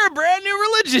 We're a brand new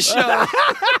religious show.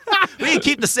 We can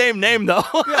keep the same name, though.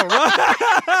 Yeah,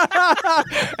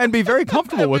 right. And be very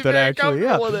comfortable with it, actually.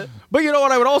 Yeah. With it. But you know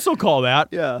what I would also call that?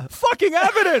 Yeah. Fucking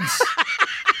evidence.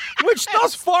 Which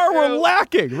thus far we're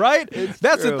lacking, right?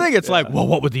 That's true. The thing. It's like, well,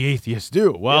 what would the atheist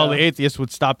do? Well, the atheist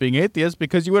would stop being atheist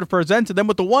because you would have presented them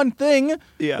with the one thing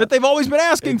that they've always been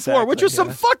asking for, which is some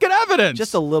fucking evidence.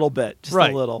 Just a little bit. Just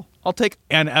a little. I'll take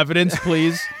an evidence,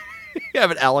 please. You have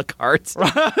an a la carte.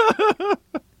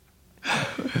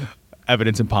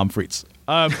 Evidence and pommes frites.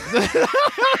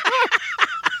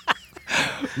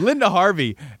 Linda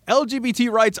Harvey,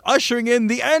 LGBT rights ushering in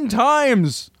the end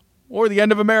times or the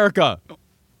end of America.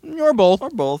 Or both.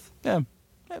 Or both. Yeah.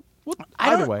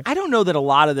 Either way. I don't know that a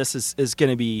lot of this is going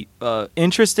to be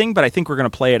interesting, but I think we're going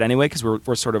to play it anyway because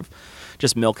we're sort of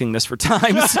just milking this for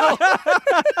time.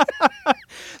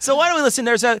 So why don't we listen?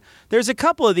 There's a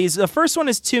couple of these. The first one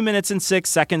is 2 minutes and 6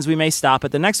 seconds. We may stop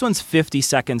it. The next one's 50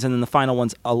 seconds, and then the final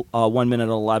one's 1 minute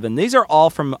and 11. These are all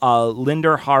from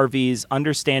Linda Harvey's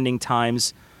Understanding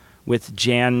Times with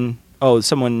Jan.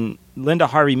 Linda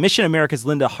Harvey, Mission America's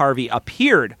Linda Harvey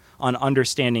appeared on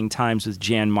Understanding Times with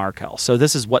Jan Markell. So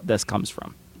this is what this comes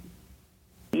from.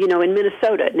 You know, in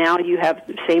Minnesota, now you have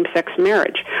same-sex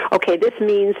marriage. Okay, this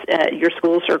means your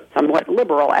schools are somewhat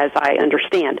liberal, as I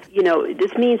understand. You know,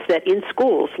 this means that in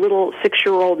schools, little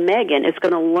 6-year-old Megan is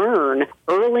going to learn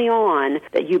early on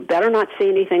that you better not say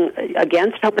anything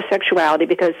against homosexuality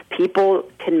because people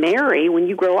can marry. When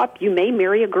you grow up, you may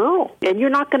marry a girl, and you're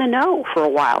not going to know for a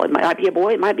while. It might be a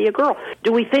boy, it might be a girl.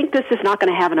 Do we think this is not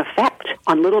going to have an effect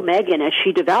on little Megan as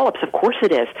she develops? Of course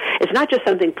it is. It's not just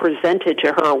something presented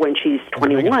to her when she's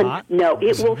 21. No,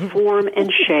 it will form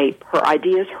and shape her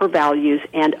ideas, her values,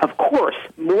 and of course,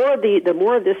 the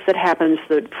more of this that happens,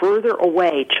 the further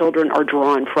away children are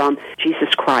drawn from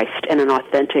Jesus Christ and an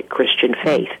authentic Christian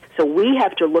faith. So we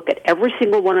have to look at every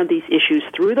single one of these issues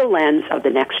through the lens of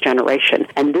the next generation,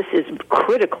 and this is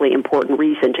critically important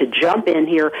reason to jump in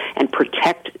here and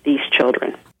protect these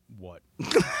children.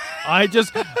 I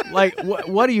just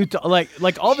what do you like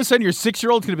all of a sudden your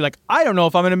 6-year-old's gonna be like, I don't know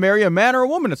if I'm gonna marry a man or a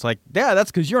woman. It's like, yeah,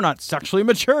 that's because you're not sexually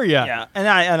mature yet. Yeah, and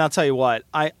I'll tell you what,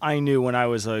 I knew when I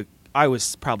was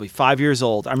probably 5 years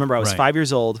old. I remember I was 5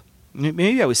 years old,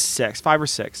 maybe I was 5 or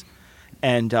 6,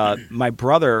 and my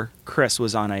brother Chris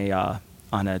was on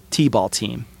a t-ball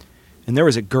team, and there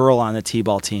was a girl on the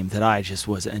t-ball team that I just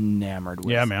was enamored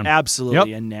with. Yeah, man,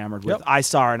 absolutely enamored with. I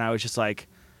saw her and I was just like.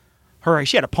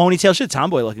 She had a ponytail. She was a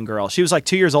tomboy-looking girl. She was like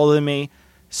 2 years older than me.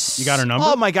 You got her number?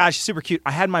 Oh, my gosh. She's super cute.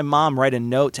 I had my mom write a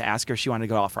note to ask her if she wanted to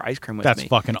go out for ice cream with me. That's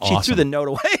fucking awesome. She threw the note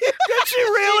away. Did she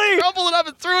really? She crumpled it up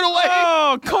and threw it away.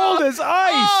 Oh, cold as ice.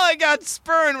 Oh, I got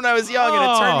spurned when I was young, and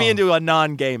it turned me into a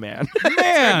non-gay man.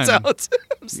 Man. Turns out.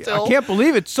 I can't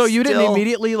believe it. So you didn't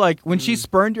immediately, when she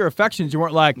spurned your affections, you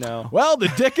weren't like, no. Well, the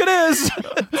dick it is.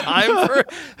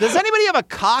 Does anybody have a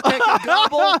cock I can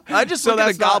gobble? I just look at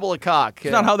a gobble of cock.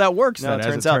 That's not how that works, no, then,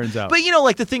 as it turns out. But,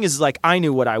 the thing is, I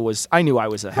knew I was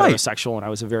a heterosexual when I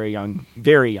was very young.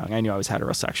 I knew I was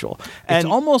heterosexual. And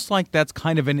it's almost like that's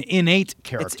kind of an innate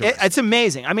character. It's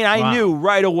amazing. I mean, I knew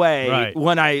right away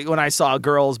when I saw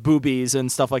girls' boobies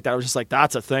and stuff like that. I was just like,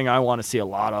 that's a thing I want to see a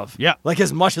lot of. Yeah.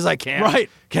 As much as I can. Right.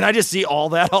 Can I just see all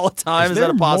that all the time? Is that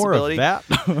a possibility? More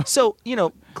of that? So,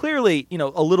 clearly,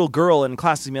 a little girl in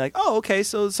class is going to be like, oh, okay,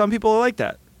 so some people are like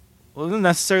that. Well, it doesn't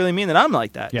necessarily mean that I'm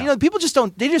like that. Yeah. People just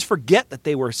they just forget that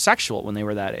they were sexual when they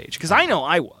were that age. Because I know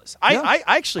I was. I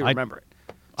actually remember it.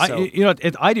 So.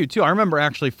 I do too. I remember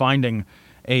actually finding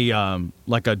a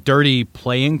dirty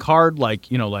playing card,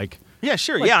 yeah,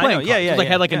 sure. Yeah, I know. Yeah. It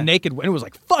had a naked, and it was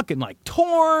fucking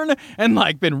torn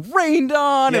and been rained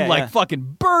on and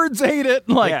fucking birds ate it.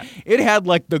 It had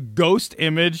the ghost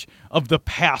image of the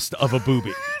past of a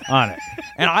boobie on it.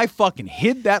 And I fucking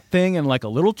hid that thing in a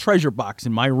little treasure box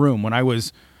in my room when I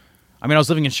was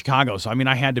living in Chicago. So,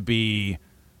 I had to be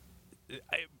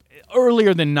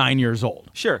earlier than 9 years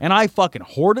old. Sure. And I fucking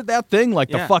hoarded that thing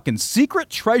the fucking secret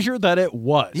treasure that it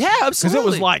was. Yeah, absolutely.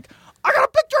 Because it was I got a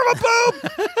picture of a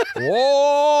boob.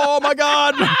 Oh my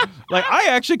God. I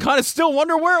actually kind of still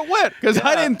wonder where it went because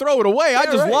I didn't throw it away. I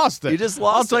just lost it. You just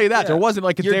lost it. I'll tell you that. There wasn't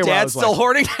a Your day where I was dad's still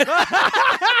hoarding it?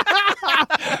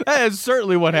 That is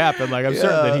certainly what happened. I'm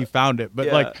certain that he found it.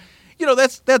 But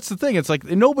that's the thing. It's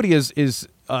nobody is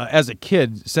as a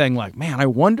kid saying man, I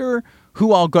wonder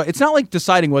who I'll go. It's not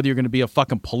deciding whether you're going to be a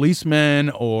fucking policeman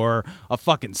or a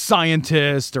fucking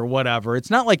scientist or whatever. It's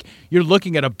not you're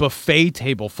looking at a buffet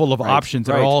table full of options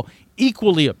that are all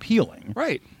equally appealing.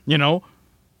 Right.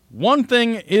 One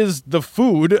thing is the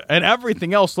food and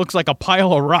everything else looks like a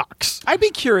pile of rocks. I'd be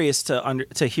curious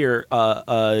to hear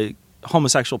a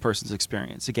homosexual person's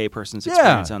experience, a gay person's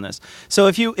experience on this. So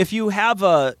if you have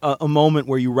a moment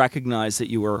where you recognize that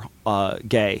you were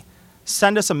gay,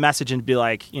 send us a message and be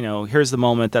like, here's the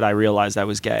moment that I realized I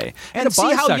was gay. And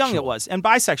see how young it was. And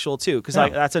bisexual, too, because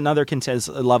that's another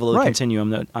level of the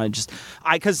continuum that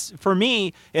because for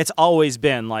me, it's always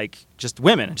been just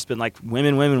women. It's been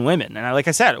women. And like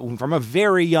I said, from a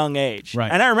very young age.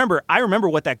 Right. And I remember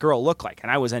what that girl looked like,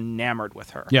 and I was enamored with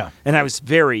her. Yeah. And I was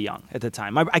very young at the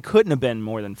time. I couldn't have been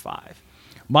more than 5.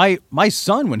 My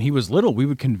son, when he was little, we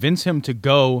would convince him to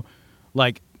go,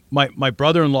 my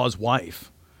brother-in-law's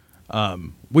wife.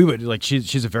 We would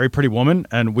she's a very pretty woman,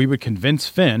 and we would convince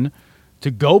Finn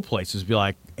to go places. Be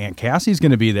like, Aunt Cassie's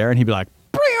going to be there, and he'd be like,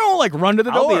 like run to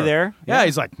the I'll door. be there. Yeah,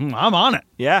 he's like, I'm on it.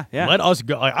 Yeah. Let us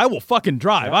go. Like, I will fucking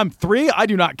drive. Yeah. I'm 3. I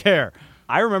do not care.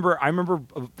 I remember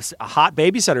hot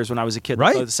babysitters when I was a kid.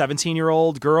 Right. The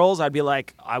 17-year-old girls, I'd be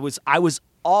like, I was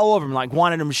all over them, like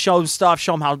wanted them to show stuff,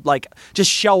 show them how, like, just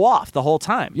show off the whole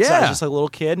time. Yeah. So I was just like a little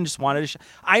kid and just wanted to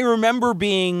I remember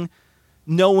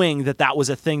knowing that was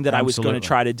a thing that I was going to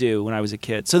try to do when I was a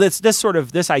kid. So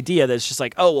this idea that's just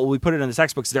like, oh, well, we put it in the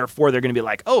textbooks, therefore they're going to be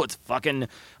like, oh, it's fucking,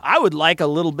 I would like a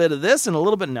little bit of this and a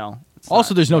little bit, no.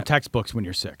 Also, there's no textbooks when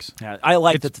you're 6. Yeah, I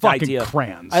like it's the fucking idea.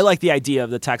 crayons. I like the idea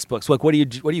of the textbooks. Like, what are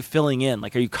you filling in?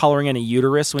 Like, are you coloring in a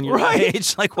uterus when you're that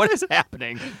age? Like, what is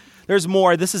happening? There's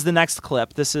more. This is the next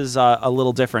clip. This is a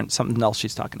little different. Something else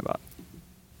she's talking about.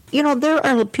 You know, there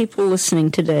are people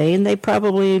listening today, and they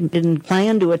probably didn't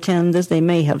plan to attend this. They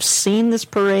may have seen this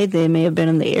parade. They may have been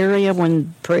in the area when the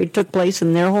parade took place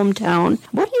in their hometown.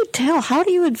 What do you tell? How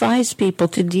do you advise people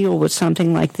to deal with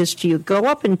something like this? Do you go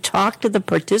up and talk to the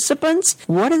participants?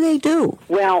 What do they do?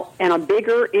 Well, and a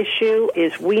bigger issue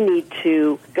is we need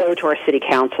to go to our city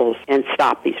councils and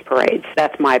stop these parades.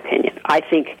 That's my opinion. I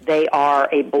think they are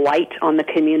a blight on the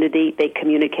community. They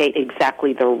communicate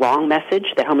exactly the wrong message,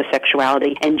 that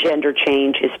homosexuality and gender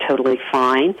change is totally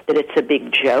fine, that it's a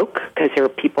big joke because there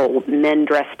are men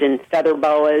dressed in feather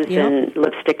boas and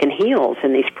lipstick and heels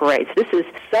in these parades. This is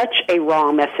such a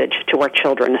wrong message to our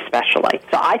children especially.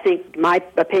 So I think my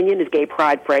opinion is gay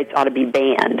pride parades ought to be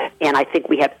banned, and I think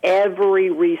we have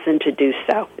every reason to do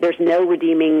so. There's no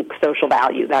redeeming social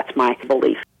value. That's my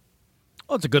belief.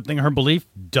 Well, it's a good thing her belief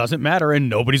doesn't matter and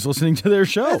nobody's listening to their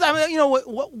show. I mean, you know,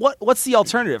 what's the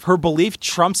alternative? Her belief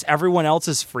trumps everyone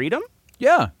else's freedom?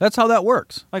 Yeah, that's how that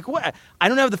works. Like, what? I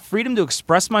don't have the freedom to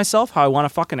express myself how I want to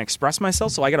fucking express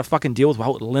myself, so I got to fucking deal with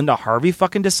how Linda Harvey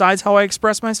fucking decides how I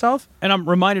express myself? And I'm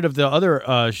reminded of the other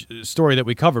story that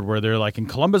we covered where they're like in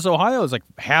Columbus, Ohio, it's like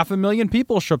 500,000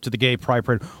 people show up to the gay pride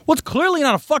parade. Well, it's clearly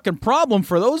not a fucking problem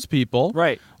for those people.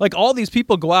 Right. Like, all these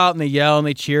people go out and they yell and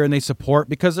they cheer and they support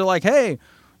because they're like, hey,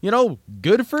 you know,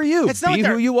 good for you. Be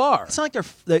who you are. It's not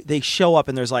like they show up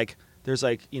and there's like,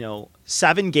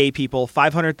 7 gay people,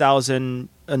 500,000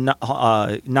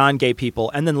 non-gay people,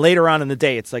 and then later on in the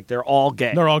day, it's like they're all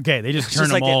gay. They're all gay. They just turn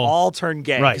them like all. They all turn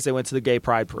gay because they went to the gay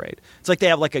pride parade. It's like they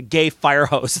have like a gay fire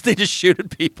hose. They just shoot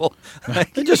at people.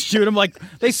 They just shoot them like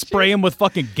they spray them with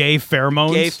fucking gay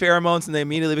pheromones. Gay pheromones, and they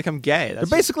immediately become gay. They're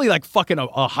basically like fucking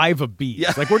a hive of bees.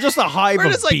 Yeah. Like we're just a hive of bees.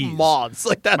 We're just like moths.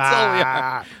 Like that's all we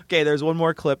are. Okay, there's one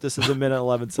more clip. This is a minute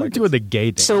 11 seconds. We're doing the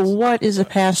gay dance. So what is a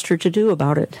pastor to do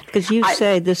about it? Because you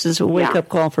say this is a wake-up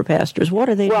call for pastors. What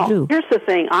are they to do? Here's the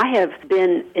thing. I have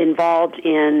been involved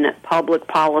in public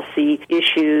policy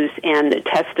issues and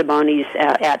testimonies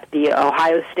at the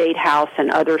Ohio State House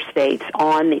and other states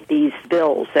on these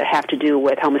bills that have to do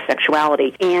with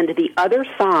homosexuality. And the other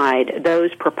side,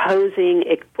 those proposing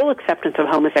full acceptance of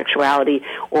homosexuality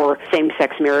or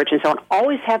same-sex marriage and so on,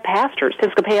 always have pastors.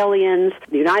 Episcopalians,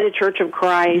 the United Church of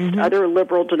Christ, other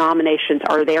liberal denominations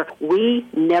are there. We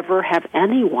never have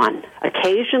anyone.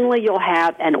 Occasionally you'll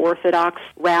have an Orthodox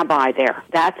rabbi there.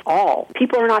 That's all.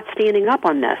 People are not standing up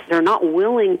on this. They're not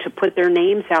willing to put their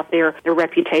names out there, their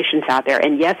reputations out there.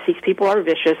 And yes, these people are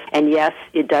vicious, and yes,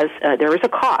 it does. There is a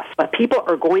cost. But people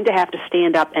are going to have to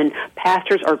stand up, and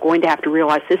pastors are going to have to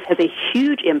realize this has a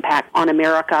huge impact on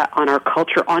America, on our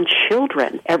culture, on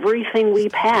children. Everything we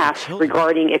pass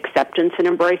regarding acceptance and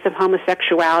embrace of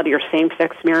homosexuality or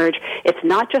same-sex marriage, it's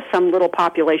not just some little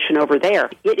population over there.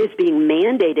 It is being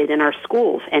mandated in our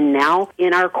schools and now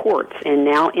in our courts and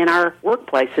now in our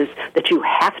workplaces that you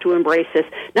have to embrace this.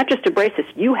 Not just embrace this,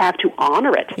 you have to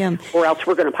honor it, or else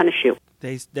we're going to punish you.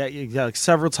 Like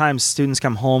several times students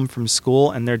come home from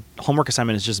school and their homework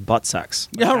assignment is just butt sex.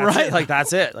 Like, yeah, right. Like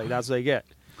that's it. Like that's what they get.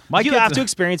 You have to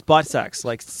experience butt sex.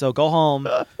 Like, so go home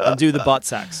and do the butt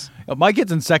sex. My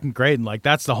kid's in 2nd grade, and like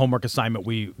that's the homework assignment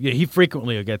he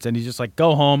frequently gets, and he's just like,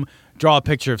 go home, draw a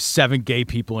picture of 7 gay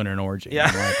people in an orgy.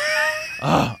 Yeah.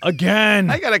 Like,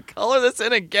 again. I gotta color this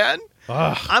in again.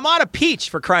 I'm on a peach,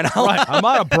 for crying out loud. Right, I'm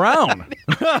on a brown.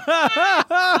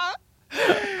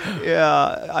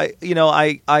 Yeah,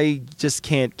 I just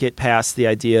can't get past the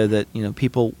idea that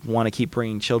people want to keep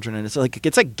bringing children in. It's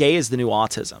like gay is the new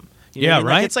autism. You know what I mean?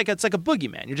 Right. Like, it's like a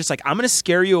boogeyman. You're just like, I'm going to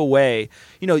scare you away.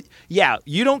 Yeah,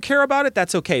 you don't care about it.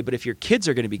 That's okay. But if your kids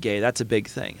are going to be gay, that's a big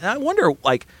thing. And I wonder,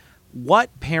 like,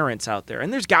 what parents out there,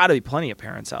 and there's got to be plenty of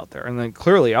parents out there, and there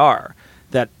clearly are,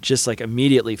 that just like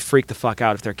immediately freak the fuck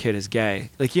out if their kid is gay.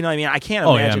 Like, I mean, I can't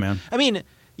imagine. Yeah, man. I mean,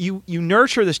 you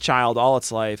nurture this child all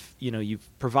its life. You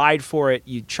provide for it.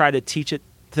 You try to teach it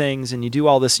things, and you do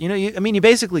all this. You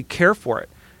basically care for it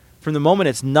from the moment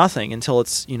it's nothing until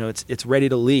it's it's ready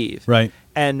to leave. Right.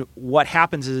 And what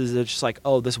happens is it's just like,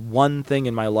 oh, this one thing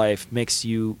in my life makes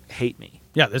you hate me.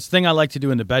 Yeah, this thing I like to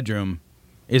do in the bedroom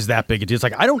is that big a deal. It's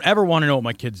like, I don't ever want to know what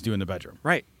my kids do in the bedroom.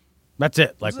 Right. That's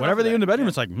it. Like, whatever they do in the bedroom,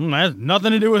 it's like, that has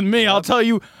nothing to do with me. Yep. I'll tell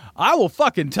you, I will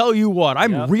fucking tell you what.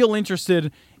 I'm real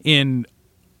interested in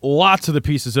lots of the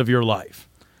pieces of your life.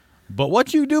 But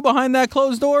what you do behind that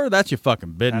closed door, that's your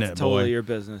fucking business, That's totally boy. your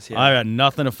business, yeah. I got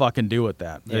nothing to fucking do with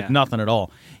that. Yeah. Nothing at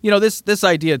all. You know, this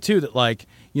idea, too, that, like,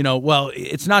 you know, well,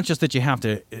 it's not just that you have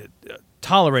to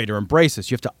tolerate or embrace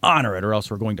this. You have to honor it or else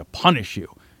we're going to punish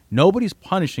you. Nobody's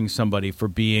punishing somebody for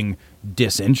being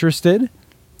disinterested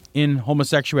in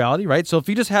homosexuality, right? So if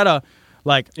you just had a,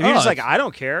 like... If you're just like, I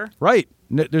don't care. Right.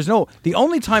 There's no... The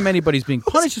only time anybody's being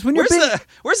punished is when you're being...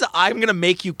 Where's the I'm going to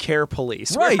make you care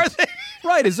police? Right.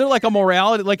 Right. Is there like a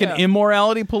morality, like an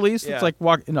immorality police? Yeah. It's like,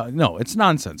 no, it's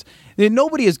nonsense.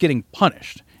 Nobody is getting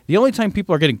punished. The only time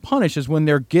people are getting punished is when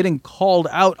they're getting called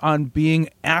out on being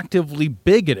actively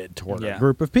bigoted toward a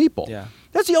group of people. Yeah.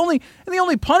 That's the only... And the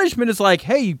only punishment is like,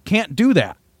 hey, you can't do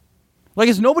that.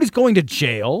 Like, nobody's going to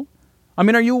jail. I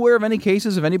mean, are you aware of any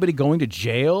cases of anybody going to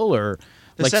jail or...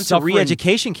 The like sense suffering? of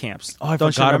re-education camps. Oh, I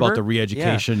Don't forgot you about remember? the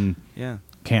re-education Yeah.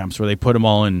 camps where they put them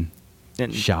all in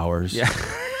showers. Yeah.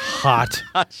 Hot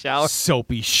showers.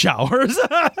 Soapy showers.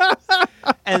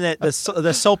 And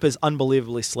the soap is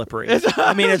unbelievably slippery.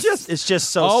 I mean, it's just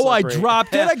so slippery. I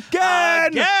dropped it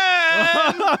again!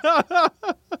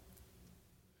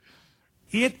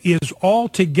 It is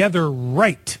altogether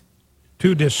right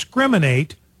to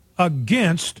discriminate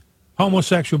against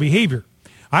homosexual behavior.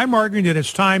 I'm arguing that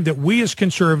it's time that we as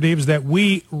conservatives, that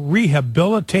we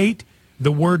rehabilitate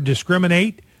the word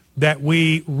discriminate, that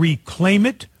we reclaim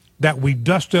it, that we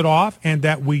dust it off, and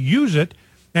that we use it,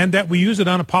 and that we use it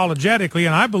unapologetically.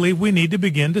 And I believe we need to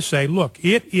begin to say, look,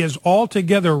 it is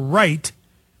altogether right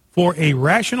for a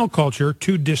rational culture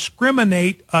to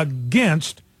discriminate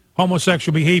against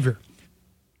homosexual behavior.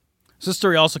 This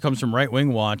story also comes from Right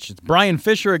Wing Watch. It's Brian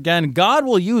Fisher again. God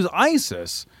will use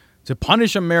ISIS to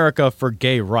punish America for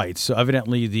gay rights. So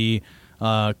evidently the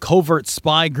covert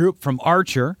spy group from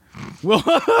Archer will...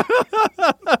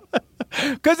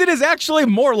 Because it is actually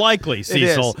more likely,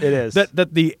 Cecil, it is.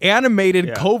 That the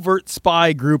animated covert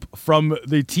spy group from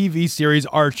the TV series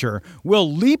Archer will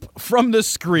leap from the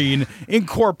screen in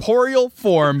corporeal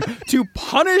form to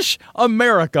punish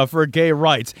America for gay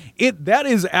rights. That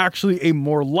is actually a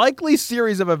more likely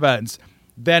series of events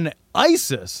than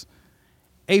ISIS,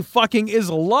 a fucking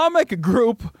Islamic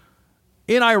group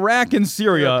in Iraq and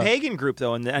Syria. They're a pagan group,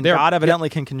 though, and God evidently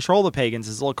can control the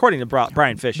pagans, according to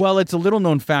Brian Fisher. Well, it's a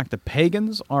little-known fact that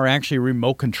pagans are actually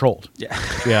remote-controlled. Yeah.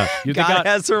 Yeah. God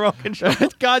has remote control.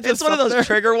 God just it's one of those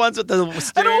trigger ones with the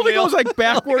steering it only wheel. goes like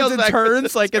backwards and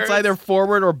turns, like it's either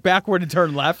forward or backward and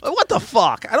turn left. What the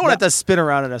fuck? I don't want to have to spin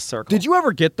around in a circle. Did you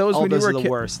ever get those when you those were are a the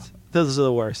kid? worst. Those are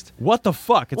the worst. What the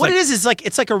fuck? What it is like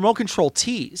it's like a remote control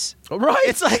tease. Right.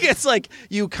 It's like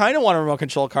you kind of want a remote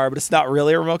control car, but it's not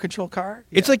really a remote control car.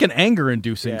 It's like an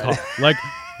anger-inducing car. Like,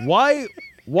 why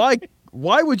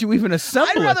would you even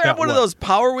assemble it? I'd rather have one of those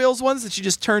Power Wheels ones that you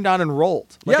just turned on and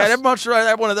rolled. Like, Yes. I'd much rather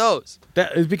have one of those.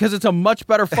 That is because it's a much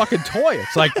better fucking toy.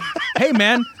 It's like, hey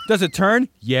man, does it turn?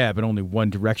 Yeah, but only one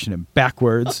direction and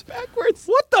backwards. Backwards.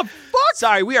 What the fuck?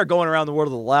 Sorry, we are going around the world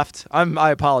of the left.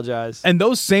 I apologize. And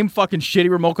those same fucking shitty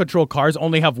remote control cars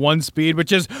only have one speed,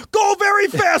 which is go very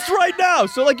fast right now.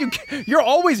 So like you're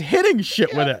always hitting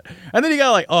shit with it, and then you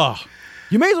got like,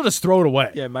 you may as well just throw it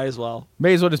away. Yeah, might as well.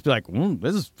 May as well just be like,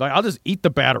 this is. I'll just eat the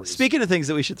batteries. Speaking of things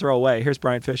that we should throw away, here's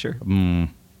Brian Fisher.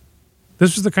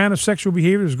 This is the kind of sexual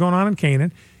behavior that was going on in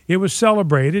Canaan. It was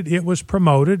celebrated. It was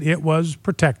promoted. It was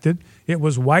protected. It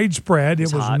was widespread.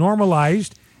 It was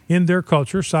normalized in their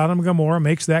culture. Sodom and Gomorrah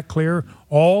makes that clear.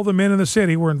 All the men in the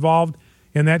city were involved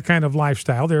in that kind of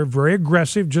lifestyle. They're very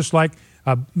aggressive, just like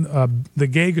the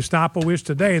gay Gestapo is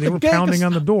today. They were pounding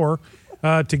on the door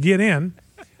to get in.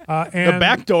 And the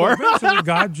back door. Eventually,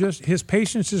 God his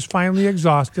patience is finally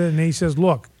exhausted, and he says,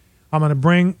 look, I'm going to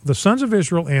bring the sons of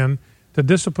Israel in to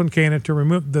discipline Canaan, to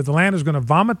remove the land is going to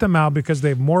vomit them out because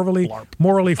they've morally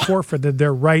forfeited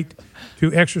their right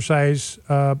to exercise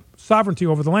sovereignty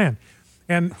over the land.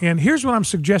 And here's what I'm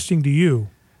suggesting to you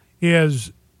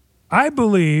is I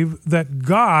believe that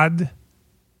God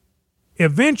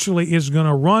eventually is going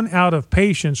to run out of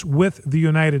patience with the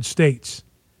United States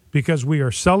because we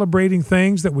are celebrating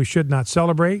things that we should not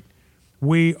celebrate.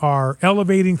 We are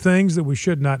elevating things that we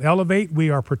should not elevate. We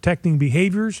are protecting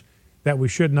behaviors that we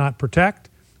should not protect.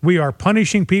 We are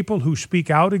punishing people who speak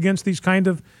out against these kind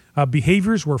of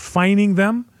behaviors. We're fining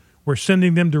them. We're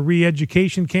sending them to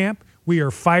re-education camp. We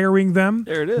are firing them.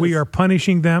 There it is. We are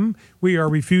punishing them. We are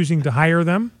refusing to hire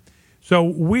them. So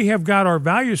we have got our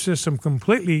value system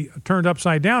completely turned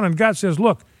upside down, and God says,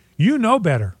 look, you know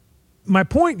better. My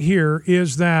point here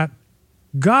is that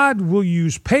God will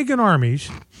use pagan armies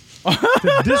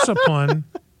to discipline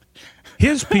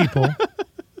his people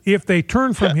if they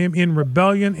turn from him in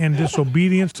rebellion and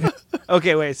disobedience.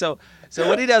 Okay, wait. So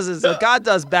what he does is, what God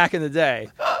does back in the day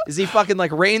is he fucking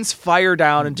like rains fire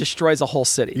down and destroys a whole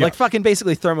city. Yeah. Like fucking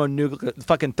basically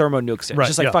thermonukes it. Right,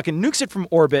 Just like yeah. fucking nukes it from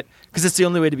orbit because it's the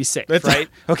only way to be safe, right?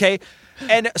 Okay?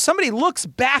 And somebody looks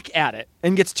back at it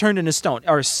and gets turned into stone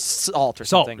or salt or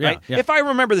something, yeah, right? yeah. If I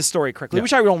remember the story correctly, Yeah.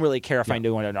 which I don't really care if I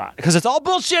knew it or not, because it's all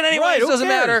bullshit anyway, Right, so it who doesn't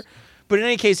cares? matter. But in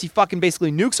any case, he fucking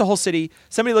basically nukes a whole city.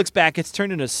 Somebody looks back, gets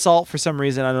turned into salt for some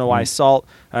reason. I don't know why salt.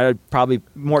 Probably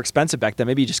more expensive back then.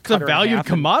 Maybe you just cut a her in valued half and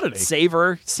commodity. Save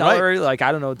her, sell her. Like,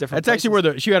 I don't know, different That's actually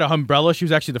where she had an umbrella. She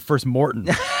was actually the first Morton.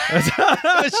 Was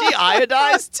she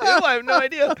iodized too? I have no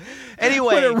idea.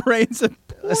 Anyway. When it rains and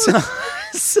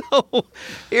So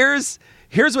here's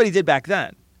what he did back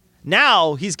then.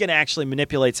 Now he's going to actually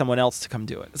manipulate someone else to come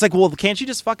do it. It's like, well, can't you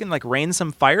just fucking like rain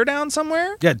some fire down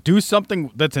somewhere? Yeah, do something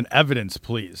that's an evidence,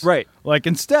 please. Right. Like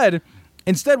instead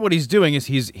what he's doing is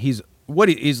he's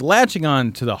latching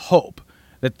on to the hope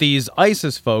that these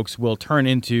ISIS folks will turn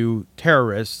into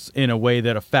terrorists in a way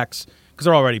that affects, because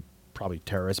they're already probably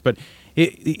terrorists, but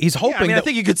he's hoping. Yeah, I mean, I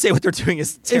think you could say what they're doing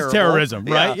is terrible. It's terrorism,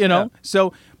 right? Yeah, you know. yeah.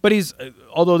 So, but he's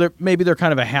although they're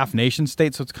kind of a half nation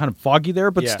state, so it's kind of foggy there,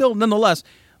 but Yeah. still, nonetheless,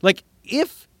 like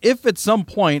if at some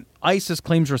point ISIS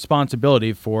claims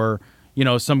responsibility for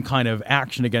some kind of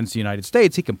action against the United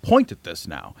States, he can point at this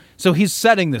now. So he's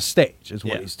setting the stage, is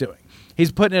what he's doing.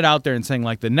 He's putting it out there and saying,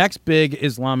 like, the next big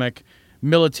Islamic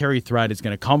military threat is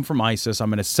going to come from ISIS. I'm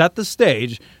going to set the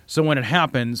stage so when it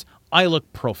happens, I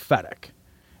look prophetic.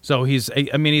 So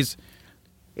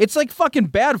it's like fucking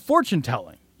bad fortune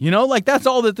telling. Like that's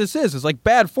all that this is. It's like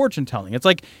bad fortune telling. It's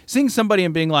like seeing somebody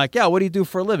and being like, yeah, what do you do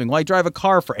for a living? Well, I drive a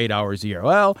car for 8 hours a year.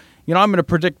 Well, I'm going to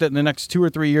predict that in the next 2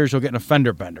 or 3 years, you'll get in a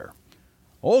fender bender.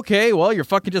 Okay, well, you're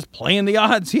fucking just playing the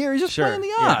odds here. You're just playing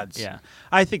the odds. Yeah.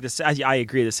 I think I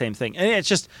agree the same thing. And it's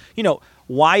just,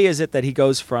 why is it that he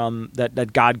goes from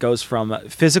that God goes from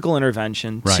physical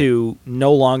intervention to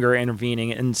no longer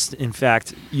intervening and in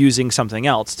fact using something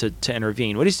else to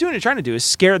intervene? What he's trying to do is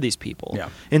scare these people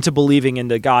into believing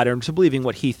into God or into believing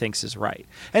what he thinks is right.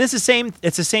 And it's the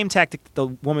same tactic that the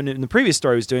woman in the previous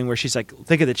story was doing, where she's like,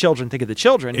 think of the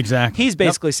children. Exactly. He's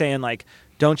basically saying, like,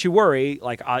 don't you worry,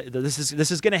 like this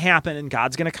is going to happen and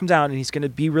God's going to come down and he's going to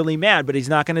be really mad, but he's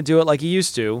not going to do it like he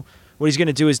used to. What he's going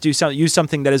to do is use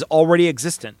something that is already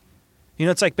existent.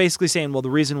 It's like basically saying, well,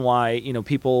 the reason why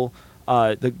people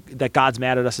that God's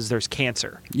mad at us is there's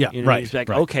cancer. Yeah, right. He's like,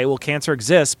 okay, well, cancer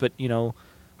exists, but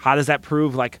how does that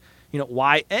prove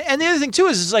why? And the other thing too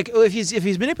is like, if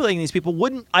he's manipulating these people,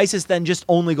 wouldn't ISIS then just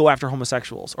only go after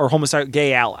homosexuals or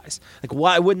gay allies? Like,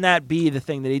 why wouldn't that be the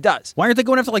thing that he does? Why aren't they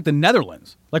going after like the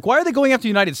Netherlands? Like, why are they going after the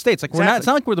United States? Like, Exactly. It's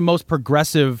not like we're the most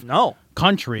progressive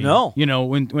country. No.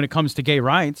 When it comes to gay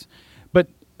rights, but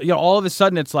all of a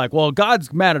sudden it's like, well,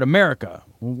 God's mad at America.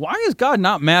 Why is God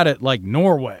not mad at like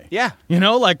Norway? Yeah.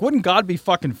 Like, wouldn't God be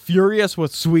fucking furious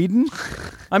with Sweden?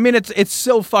 I mean, it's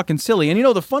so fucking silly. And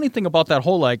the funny thing about that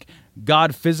whole like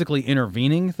God physically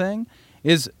intervening thing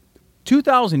is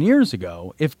 2,000 years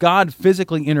ago, if God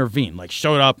physically intervened, like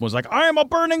showed up and was like, I am a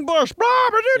burning bush, blah,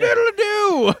 blah,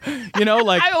 doodle-doo,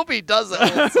 like. I hope he does that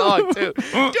whole song too.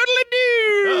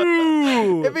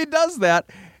 Doodle-doo. If he does that,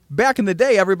 back in the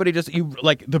day, everybody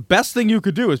the best thing you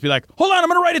could do is be like, hold on, I'm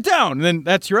going to write it down. And then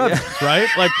that's your evidence, right?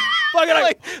 Like,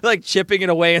 like chipping it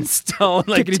away in stone.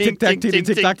 Like, tick tack,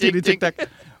 tick tack.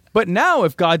 But now,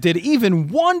 if God did even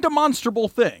one demonstrable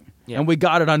thing, and we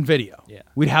got it on video,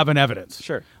 we'd have an evidence.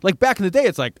 Sure. Like back in the day,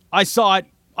 it's like, I saw it.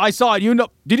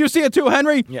 Did you see it too,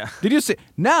 Henry? Yeah. Did you see?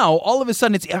 Now, all of a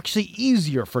sudden, it's actually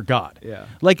easier for God. Yeah.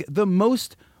 Like the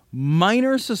most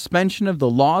minor suspension of the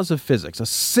laws of physics, a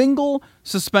single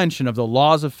suspension of the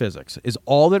laws of physics is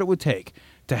all that it would take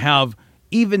to have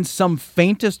even some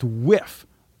faintest whiff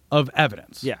of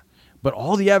evidence. Yeah. But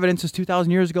all the evidence is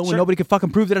 2,000 years ago when nobody could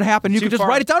fucking prove that it happened. You could just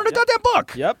write it down in a goddamn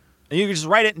book. Yep. And you could just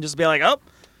write it and just be like, oh,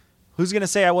 who's going to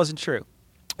say I wasn't true?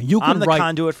 I'm the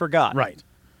conduit for God. Right.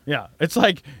 Yeah. It's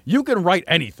like you can write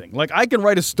anything. Like I can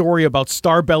write a story about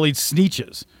star-bellied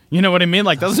sneeches. You know what I mean?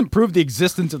 Like doesn't prove the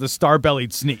existence of the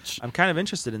star-bellied sneech. I'm kind of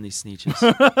interested in these sneeches.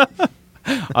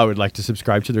 I would like to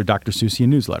subscribe to their Dr. Seussian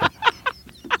newsletter.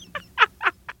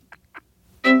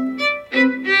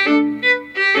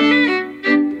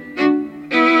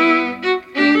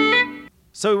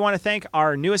 So we want to thank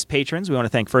our newest patrons. We want to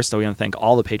thank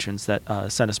all the patrons that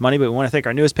sent us money, but we want to thank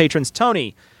our newest patrons,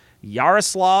 Tony,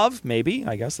 Yaroslav, maybe.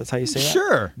 I guess that's how you say that.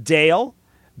 Sure. Dale,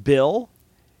 Bill,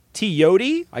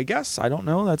 Tiyoti, I guess. I don't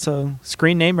know. That's a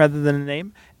screen name rather than a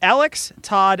name. Alex,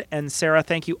 Todd, and Sarah,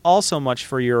 thank you all so much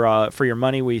for your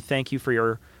money. We thank you for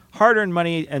your hard-earned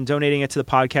money and donating it to the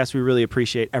podcast. We really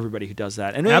appreciate everybody who does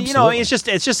that. And Absolutely.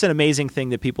 it's just an amazing thing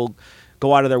that people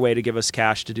go out of their way to give us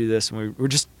cash to do this. And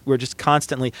we're just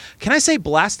constantly. Can I say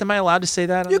blessed? Am I allowed to say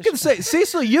that? You can say,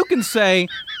 Cecil. You can say,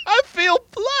 I feel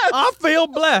blessed. I feel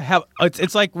blessed.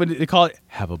 It's like when they call it,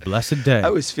 have a blessed day. I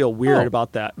always feel weird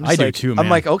about that. I do too, man. I'm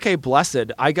like, okay,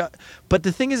 blessed. But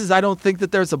the thing is I don't think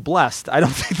that there's a blessed. I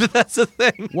don't think that that's a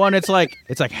thing. One, it's like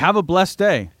have a blessed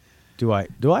day. Do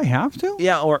I have to?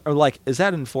 Yeah, or like, is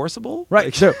that enforceable? Right.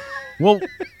 Like, So, well,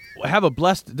 have a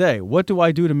blessed day. What do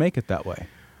I do to make it that way?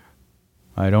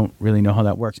 I don't really know how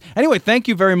that works. Anyway, thank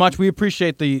you very much. We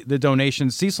appreciate the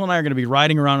donations. Cecil and I are going to be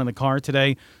riding around in the car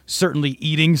today, certainly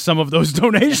eating some of those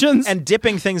donations. And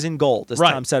dipping things in gold, as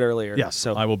Tom said earlier. Yes,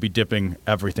 so I will be dipping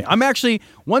everything. I'm actually,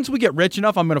 once we get rich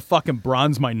enough, I'm going to fucking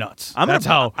bronze my nuts. I'm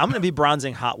going to be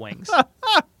bronzing hot wings,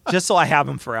 just so I have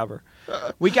them forever.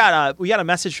 We got a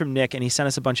message from Nick, and he sent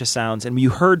us a bunch of sounds, and you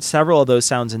heard several of those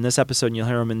sounds in this episode, and you'll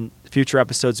hear them in future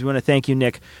episodes. We want to thank you,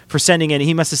 Nick, for sending in.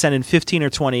 He must have sent in 15 or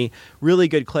 20 really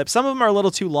good clips. Some of them are a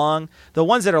little too long. The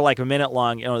ones that are like a minute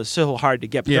long, they're so hard to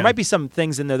get. But there might be some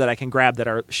things in there that I can grab that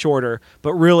are shorter,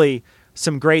 but really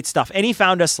some great stuff. And he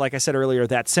found us, like I said earlier,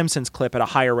 that Simpsons clip at a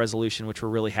higher resolution, which we're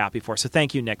really happy for. So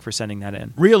thank you, Nick, for sending that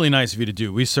in. Really nice of you to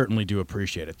do. We certainly do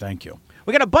appreciate it. Thank you.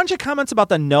 We got a bunch of comments about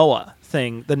the Noah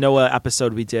thing, the Noah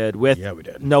episode we did with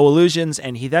No Illusions,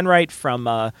 and he then write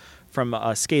from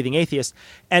Scathing Atheist.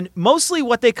 And mostly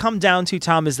what they come down to,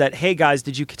 Tom, is that, hey, guys,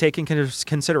 did you take in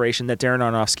consideration that Darren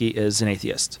Aronofsky is an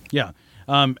atheist? Yeah.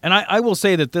 And I will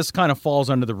say that this kind of falls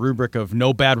under the rubric of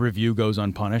no bad review goes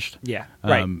unpunished. Yeah,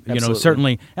 right.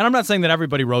 Certainly, and I'm not saying that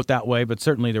everybody wrote that way, but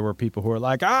certainly there were people who were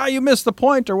like, you missed the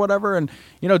point or whatever. And,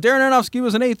 Darren Aronofsky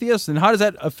was an atheist, and how does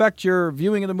that affect your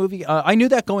viewing of the movie? I knew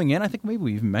that going in. I think maybe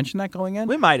we even mentioned that going in.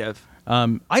 We might have.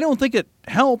 I don't think it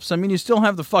helps. I mean, you still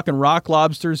have the fucking rock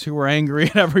lobsters who were angry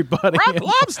at everybody. Rock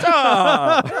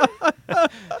lobster!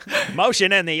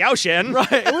 Motion in the ocean.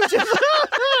 Right.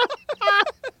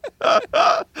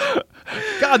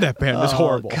 God, that band is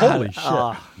horrible. God. Holy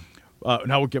shit.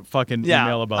 Now we'll get fucking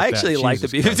email about that. I actually like the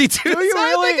B-52. Do you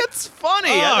really? I think it's funny.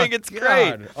 I think it's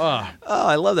great. God.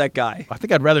 I love that guy. I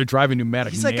think I'd rather drive a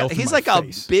pneumatic nail through He's my like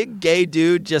face. a big gay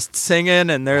dude just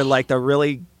singing, and they're like the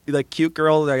really cute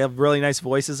girl. They have really nice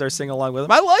voices. They're singing along with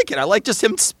him. I like it. I like just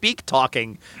him speak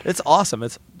talking. It's awesome.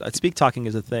 Speak talking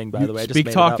is a thing, by the way. I just speak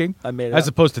made talking? It up. I made it as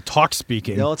up. opposed to talk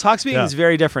speaking. Talk speaking is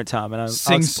very different, Tom. And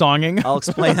sing-songing. I'll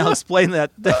explain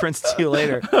that difference to you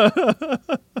later.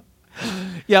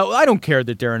 Yeah, well, I don't care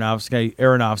that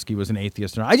Aronofsky was an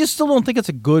atheist or not. I just still don't think it's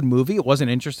a good movie. It wasn't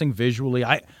interesting visually.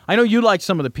 I know you liked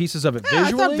some of the pieces of it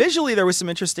visually. I thought visually there was some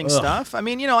interesting stuff. I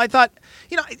mean, I thought,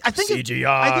 I think CGI.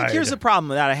 I think here's the problem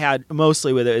that I had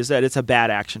mostly with it is that it's a bad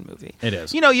action movie. It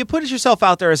is. You put yourself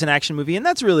out there as an action movie, and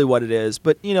that's really what it is.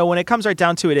 But, when it comes right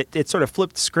down to it, it sort of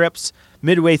flipped scripts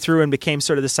midway through and became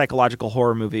sort of the psychological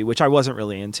horror movie, which I wasn't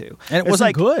really into. And it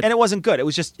wasn't good. And it wasn't good. It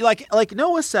was just like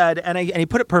Noah said, and he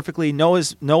put it perfectly.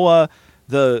 Noah,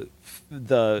 the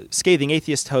Scathing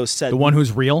Atheist host, said, the one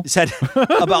who's real, said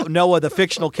about Noah, the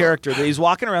fictional character, that he's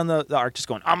walking around the ark just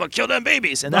going, "I'm gonna kill them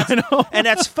babies," and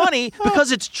that's funny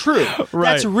because it's true.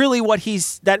 Right. That's really what he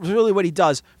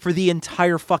does for the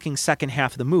entire fucking second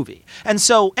half of the movie. And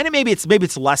so, and maybe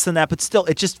it's less than that, but still,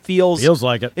 it just feels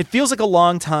like it. It feels like a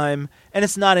long time, and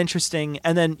it's not interesting.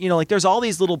 And then there's all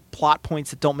these little plot points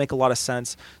that don't make a lot of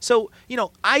sense. So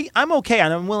I'm okay,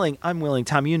 and I'm willing,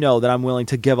 Tom. That I'm willing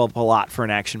to give up a lot for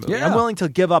an action movie. Yeah. I'm willing to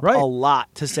give up a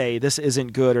lot to say this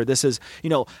isn't good, or this is,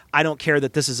 I don't care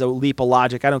that this is a leap of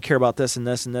logic. I don't care about this and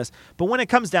this and this. But when it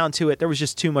comes down to it, there was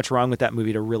just too much wrong with that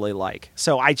movie to really like.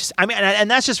 So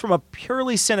and that's just from a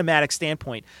purely cinematic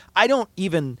standpoint. I don't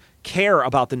even care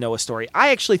about the Noah story.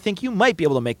 I actually think you might be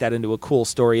able to make that into a cool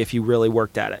story if you really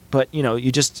worked at it. But,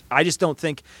 I just don't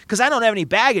think, because I don't have any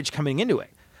baggage coming into it.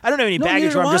 I don't have any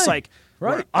baggage where I'm just like,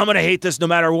 I'm going to hate this no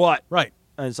matter what. Right.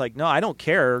 And it's like, no, I don't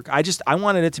care. I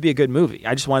wanted it to be a good movie.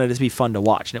 I just wanted it to be fun to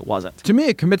watch, and it wasn't. To me,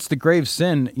 it commits the grave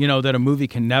sin, that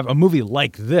a movie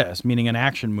like this, meaning an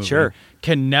action movie,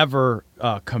 can never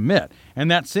commit.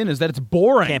 And that sin is that it's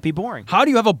boring. Can't be boring. How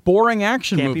do you have a boring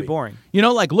action movie? Can't be boring.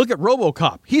 Look at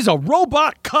RoboCop. He's a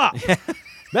robot cop.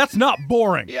 That's not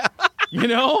boring. Yeah.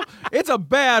 It's a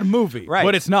bad movie, right,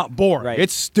 but it's not boring. Right.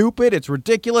 It's stupid. It's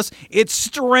ridiculous. It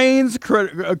strains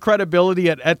credibility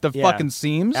at the fucking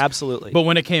seams. Absolutely. But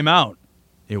when it came out,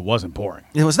 it wasn't boring.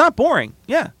 It was not boring.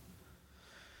 Yeah.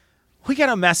 We got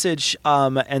a message,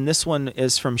 and this one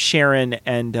is from Sharon,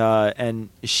 and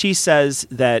she says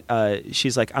that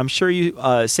she's like, I'm sure you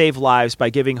save lives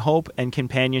by giving hope and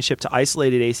companionship to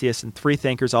isolated atheists and free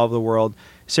thinkers all over the world.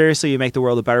 Seriously, you make the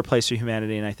world a better place for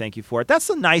humanity, and I thank you for it. That's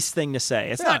a nice thing to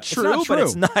say. It's not true, but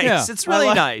it's nice. Yeah. It's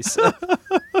really nice.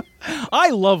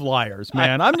 I love liars,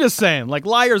 man. I'm just saying, like,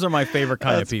 liars are my favorite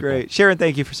kind of people. Great. Sharon,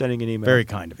 thank you for sending an email. Very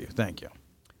kind of you. Thank you.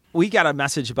 We got a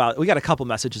couple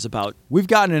messages about. We've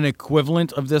gotten an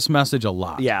equivalent of this message a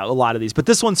lot. Yeah, a lot of these. But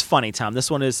this one's funny, Tom. This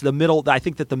one is the middle. I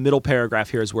think that the middle paragraph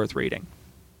here is worth reading.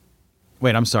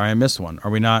 Wait, I'm sorry. I missed one.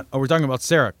 Are we not? Oh, we're talking about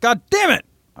Sarah. God damn it.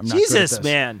 I'm not good at Jesus, this.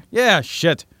 man. Yeah,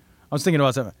 shit. I was thinking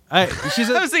about something. I was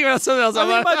thinking about something else. I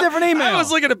mean, my different email. I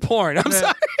was looking at porn. I'm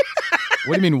sorry.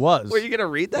 What do you mean was? Were you going to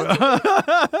read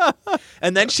that?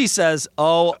 And then she says,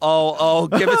 oh,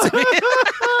 give it to me.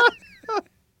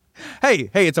 Hey,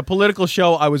 it's a political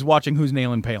show. I was watching Who's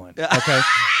Nailin' Palin. Okay?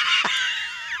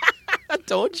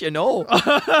 Don't you know?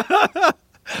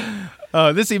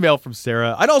 This email from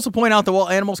Sarah. I'd also point out that while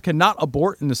animals cannot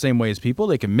abort in the same way as people,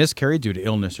 they can miscarry due to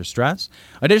illness or stress.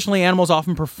 Additionally, animals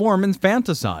often perform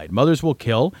infanticide. Mothers will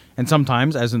kill, and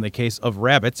sometimes, as in the case of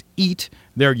rabbits, eat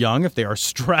their young if they are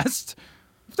stressed.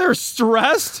 If they're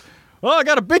stressed? Oh, I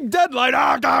got a big deadline.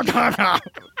 I got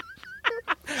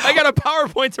a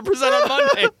PowerPoint to present on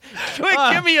Monday. Quick,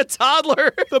 give me a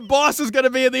toddler. The boss is going to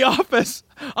be in the office.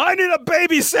 I need a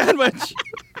baby sandwich.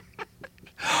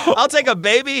 I'll take a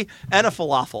baby and a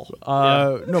falafel.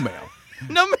 No, ma'am.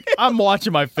 No, man. I'm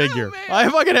watching my figure. I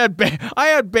fucking I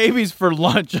had babies for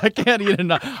lunch. I can't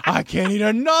eat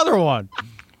another one.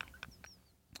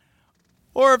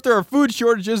 Or if there are food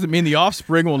shortages that mean the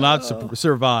offspring will not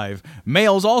survive.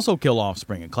 Males also kill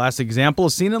offspring. A classic example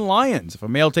is seen in lions. If a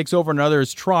male takes over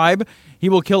another's tribe, he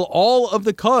will kill all of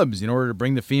the cubs in order to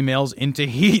bring the females into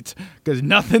heat. Because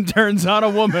nothing turns on a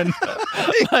woman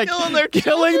like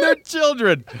killing their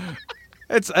children.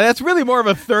 That's really more of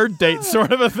a third date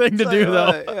sort of a thing to do,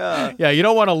 though. Yeah, you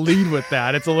don't want to lead with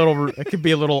that. It could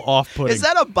be a little off-putting. Is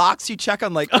that a box you check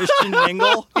on, like, Christian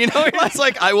Mingle? You know, it's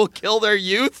like, I will kill their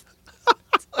youth.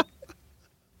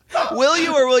 Will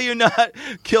you or will you not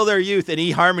kill their youth? And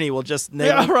eHarmony will just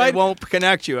they won't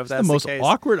connect you if that's the most case.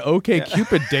 Awkward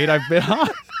Cupid date I've been on.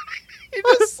 He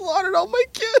just slaughtered all my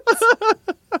kids.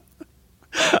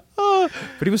 But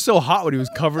he was so hot when he was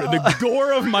covered in the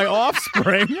gore of my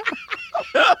offspring.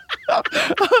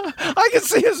 I can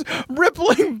see his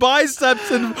rippling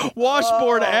biceps and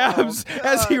washboard abs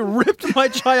as he ripped my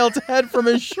child's head from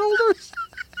his shoulders.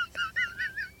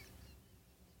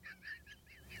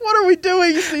 What are we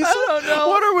doing, Cecil? I don't know.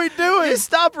 What are we doing? You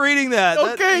stop reading that.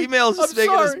 Okay. That email is just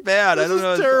making us bad. I don't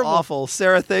know. It's terrible. awful.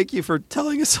 Sarah, thank you for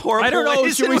telling us horrible I don't know.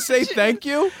 ways Should in we which say thank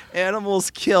you?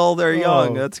 Animals kill their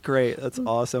young. That's great. That's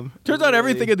awesome. Turns out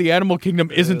everything in the animal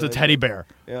kingdom isn't a teddy bear.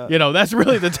 Yeah. You know, that's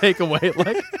really the takeaway.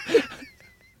 Like,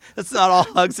 it's not all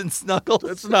hugs and snuggles.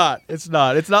 It's not. It's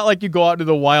not like you go out into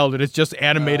the wild and it's just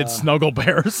animated snuggle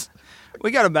bears. We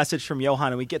got a message from Johan,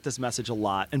 and we get this message a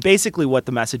lot. And basically what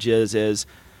the message is it's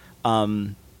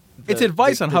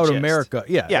advice on how to gist. America.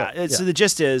 So the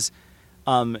gist is,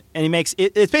 and he makes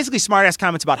it's basically smart-ass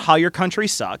comments about how your country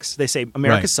sucks. They say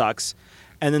America sucks,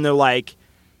 and then they're like,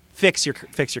 fix your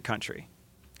country.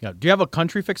 Yeah. Do you have a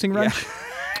country fixing wrench? Yeah.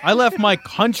 I left my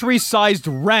country-sized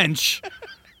wrench.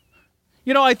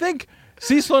 You know, I think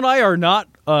Cecil and I are not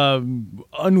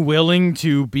unwilling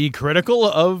to be critical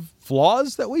of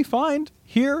flaws that we find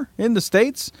here in the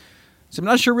States. So I'm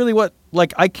not sure really what,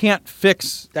 like, I can't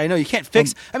fix. I know you can't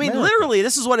fix. I mean, America. literally,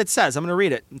 this is what it says. I'm going to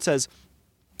read it. It says,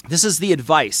 this is the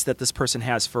advice that this person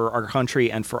has for our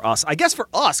country and for us. I guess for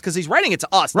us, because he's writing it to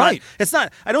us. Right. It's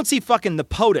not, I don't see fucking the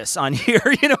POTUS on here.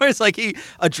 You know, it's like he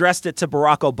addressed it to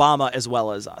Barack Obama as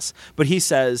well as us. But he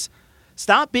says,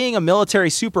 stop being a military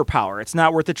superpower. It's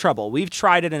not worth the trouble. We've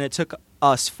tried it, and it took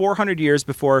us 400 years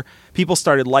before people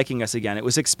started liking us again. It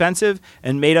was expensive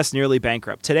and made us nearly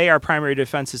bankrupt. Today, our primary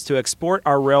defense is to export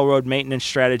our railroad maintenance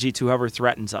strategy to whoever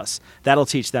threatens us. That'll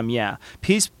teach them,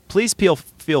 Please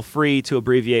feel free to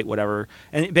abbreviate whatever.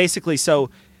 And basically,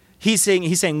 so he's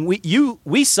saying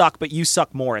we suck, but you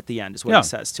suck more at the end is what he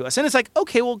says to us. And it's like,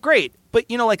 okay, well, great.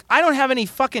 But, you know, like, I don't have any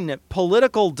fucking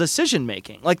political decision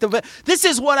making. Like, this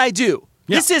is what I do.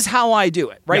 Yeah. This is how I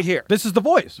do it here. This is the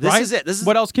voice, right? This is it. This is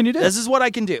what else can you do? This is what I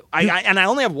can do. And I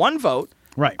only have one vote.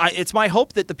 Right. It's my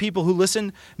hope that the people who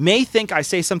listen may think I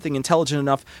say something intelligent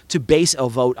enough to base a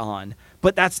vote on.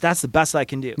 But that's the best I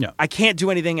can do. Yeah. I can't do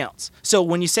anything else. So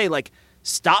when you say, like,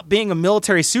 stop being a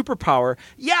military superpower,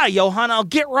 Johan, I'll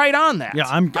get right on that. Yeah,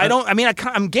 I'm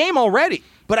game already.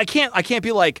 But I can't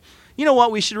be like, you know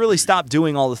what, we should really stop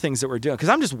doing all the things that we're doing. Because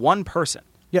I'm just one person.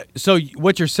 Yeah. So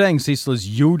what you're saying, Cecil, is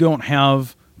you don't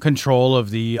have control of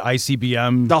the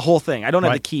ICBM. The whole thing. I don't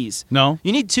have the keys. No?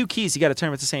 You need 2 keys. You got to turn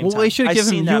them at the same time. Well, they should have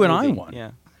given you and I one.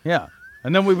 Yeah. Yeah.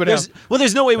 And then we would have... Well,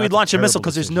 there's no way we'd That's a launch a missile terrible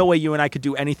because there's no way you and I could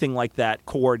do anything like that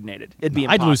coordinated. It'd be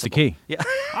impossible. I'd lose the key. Yeah.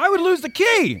 I would lose the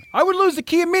key. I would lose the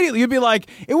key immediately. You'd be like,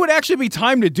 it would actually be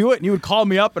time to do it, and you would call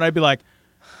me up, and I'd be like,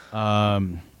 I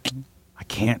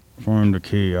can't find the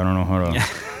key. I don't know how to...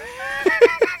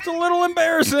 It's a little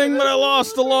embarrassing, but I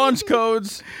lost the launch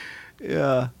codes.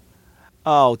 Yeah.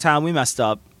 Oh, Tom, we messed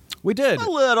up. We did. A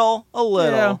little.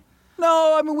 Yeah.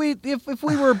 No, I mean, if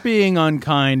we were being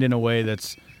unkind in a way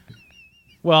that's...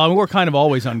 Well, I mean, we're kind of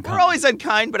always unkind. We're always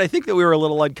unkind, but I think that we were a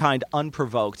little unkind,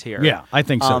 unprovoked here. Yeah, I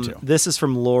think so, too. This is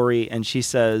from Lori, and she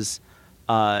says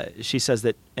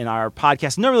that in our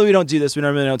podcast, normally we don't do this. We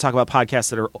normally don't talk about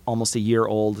podcasts that are almost a year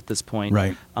old at this point.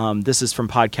 Right. This is from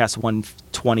podcast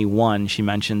 121, she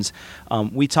mentions.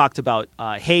 We talked about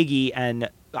Hagee, and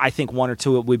I think one or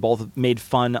two we both made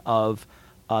fun of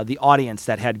the audience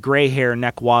that had gray hair,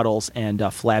 neck waddles, and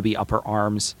flabby upper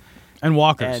arms. And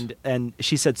walkers. And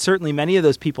she said, certainly many of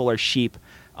those people are sheep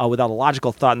without a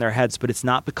logical thought in their heads, but it's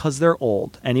not because they're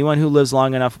old. Anyone who lives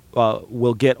long enough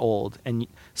will get old. And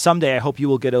someday I hope you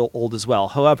will get old as well.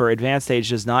 However, advanced age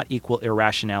does not equal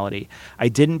irrationality. I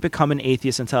didn't become an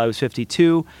atheist until I was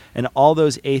 52, and all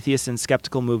those atheists and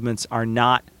skeptical movements are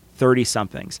not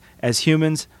 30-somethings. As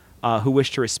humans who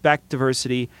wish to respect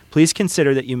diversity, please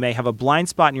consider that you may have a blind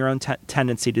spot in your own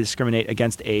tendency to discriminate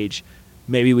against age.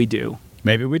 Maybe we do.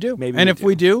 Maybe we do. If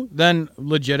we do, then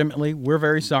legitimately, we're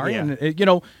very sorry. Yeah.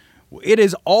 And, it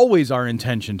is always our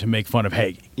intention to make fun of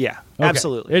Hagee. Yeah, Okay.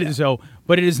 absolutely. It is so,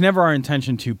 but it is never our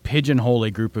intention to pigeonhole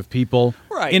a group of people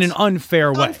in an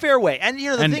unfair way. Unfair way. And,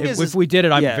 the thing is... if we did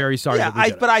it, I'm very sorry that we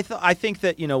did it. But I think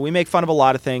that, we make fun of a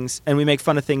lot of things, and we make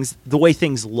fun of things, the way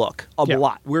things look a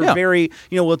lot. We're very,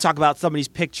 we'll talk about somebody's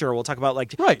picture. We'll talk about,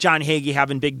 John Hagee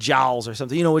having big jowls or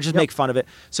something. We'll just make fun of it.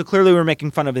 So clearly we're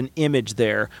making fun of an image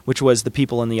there, which was the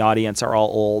people in the audience are all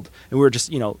old. And we were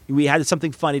just, we had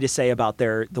something funny to say about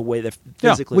the way they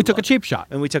physically we took a cheap shot.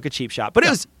 And we took a cheap shot. But it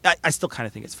was, I still kind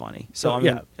of think it's funny. So,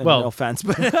 no offense,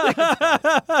 but...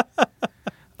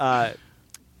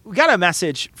 we got a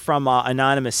message from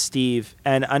Anonymous Steve,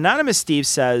 and Anonymous Steve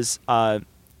says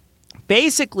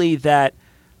basically that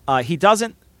he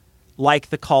doesn't like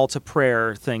the call to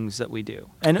prayer things that we do.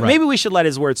 And maybe we should let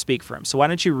his words speak for him. So why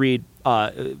don't you read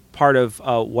part of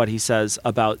what he says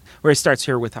about, where he starts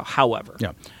here with however.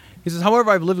 Yeah. He says, however,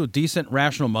 I've lived with decent,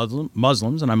 rational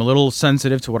Muslims, and I'm a little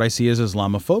sensitive to what I see as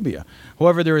Islamophobia.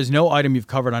 However, there is no item you've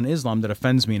covered on Islam that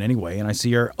offends me in any way, and I see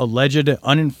your alleged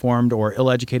uninformed or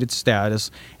ill-educated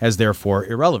status as therefore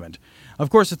irrelevant.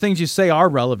 Of course, the things you say are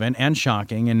relevant and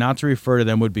shocking, and not to refer to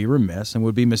them would be remiss and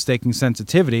would be mistaking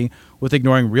sensitivity with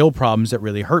ignoring real problems that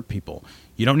really hurt people.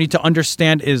 You don't need to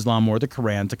understand Islam or the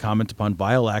Quran to comment upon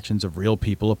vile actions of real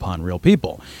people upon real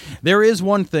people. There is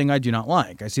one thing I do not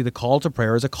like. I see the call to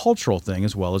prayer as a cultural thing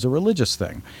as well as a religious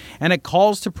thing. And it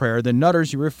calls to prayer the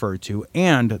nutters you refer to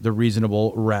and the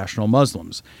reasonable, rational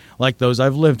Muslims, like those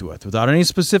I've lived with, without any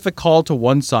specific call to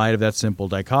one side of that simple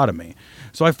dichotomy.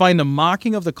 So I find the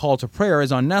mocking of the call to prayer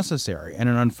is unnecessary and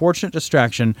an unfortunate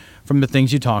distraction from the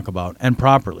things you talk about and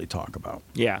properly talk about.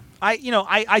 Yeah.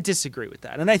 I disagree with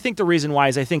that. And I think the reason why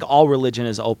is I think all religion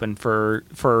is open for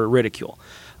ridicule.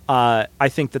 I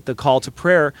think that the call to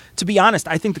prayer, to be honest,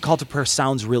 I think the call to prayer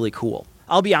sounds really cool.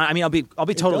 I'll be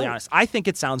totally honest. I think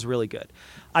it sounds really good.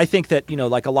 I think that,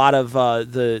 like a lot of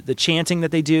the chanting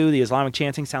that they do, the Islamic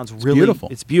chanting sounds really beautiful.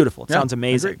 It's beautiful. It sounds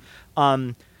amazing.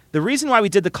 The reason why we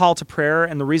did the call to prayer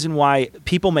and the reason why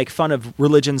people make fun of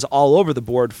religions all over the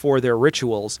board for their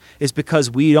rituals is because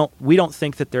we don't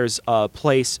think that there's a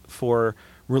place for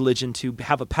religion to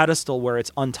have a pedestal where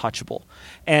it's untouchable.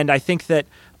 And I think that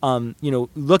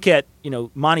look at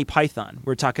Monty Python.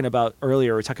 We're talking about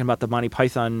the Monty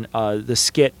Python the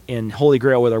skit in Holy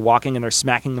Grail where they're walking and they're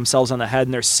smacking themselves on the head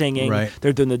and they're singing. Right.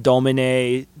 They're doing the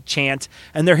Domine chant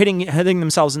and they're hitting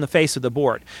themselves in the face with the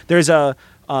board. There's the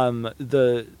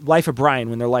Life of Brian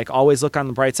when they're like always look on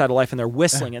the bright side of life and they're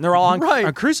whistling and they're all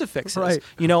on crucifixes.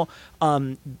 Right.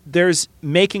 There's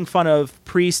making fun of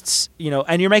priests,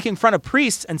 and you're making fun of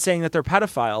priests and saying that they're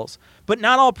pedophiles, but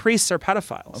not all priests are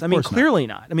pedophiles. Clearly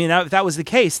not. If that was the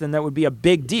case, then that would be a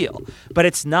big deal, but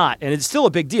it's not, and it's still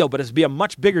a big deal, but it'd be a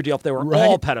much bigger deal if they were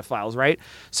all pedophiles, right?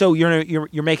 So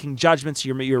you're making judgments,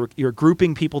 you're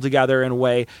grouping people together in a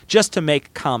way just to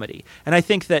make comedy, and I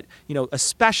think that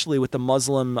especially with the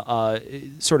Muslim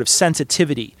sort of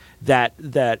sensitivity that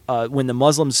when the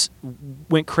Muslims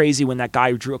went crazy when that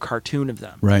guy drew a cartoon of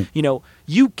them, right?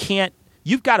 You can't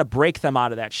you've got to break them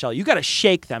out of that shell. You've got to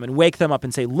shake them and wake them up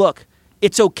and say, look,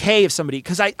 it's okay if somebody,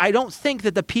 because I don't think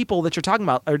that the people that you're talking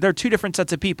about, there are two different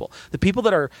sets of people. The people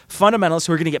that are fundamentalists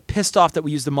who are going to get pissed off that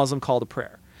we use the Muslim call to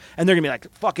prayer. And they're going to be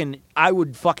like, I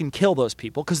would fucking kill those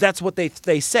people, because that's what they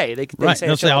say. They right. say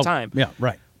it all the time. Yeah,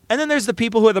 right. And then there's the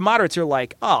people who are the moderates who are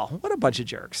like, oh, what a bunch of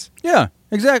jerks. Yeah,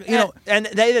 exactly. And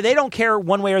they don't care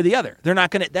one way or the other. They're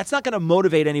not going to. That's not going to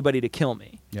motivate anybody to kill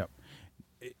me. Yep.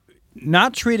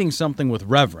 Not treating something with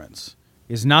reverence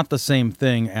is not the same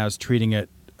thing as treating it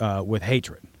with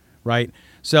hatred, right?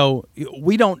 So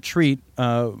we don't treat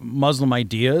Muslim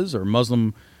ideas or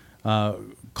Muslim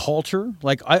culture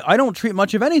like I don't treat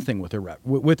much of anything with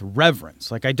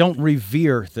reverence. Like I don't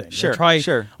revere things. Sure. I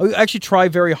actually try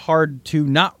very hard to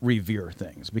not revere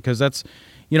things, because that's,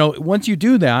 once you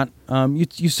do that,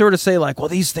 you sort of say like, well,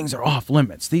 these things are off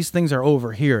limits. These things are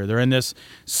over here. They're in this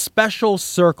special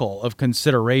circle of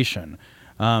consideration.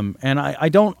 And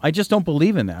I just don't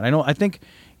believe in that. I think,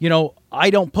 I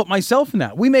don't put myself in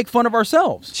that. We make fun of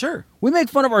ourselves. Sure. We make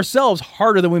fun of ourselves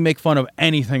harder than we make fun of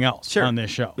anything else on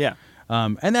this show. Yeah.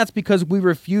 And that's because we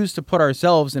refuse to put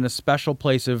ourselves in a special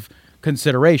place of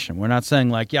consideration. We're not saying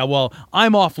like, yeah, well,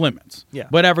 I'm off limits,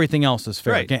 but everything else is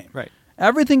fair game. Right.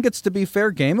 Everything gets to be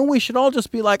fair game, and we should all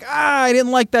just be like, I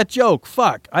didn't like that joke.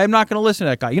 Fuck, I'm not going to listen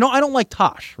to that guy. I don't like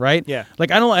Tosh, right? Yeah.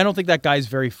 Like I don't think that guy's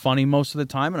very funny most of the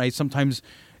time, and I sometimes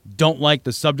don't like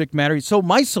the subject matter. So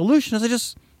my solution is I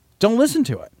just don't listen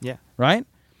to it. Yeah. Right.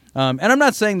 And I'm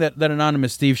not saying that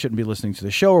Anonymous Steve shouldn't be listening to the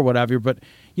show or whatever, but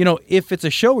if it's a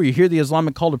show where you hear the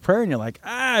Islamic call to prayer and you're like,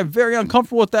 I'm very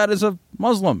uncomfortable with that as a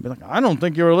Muslim, be like, I don't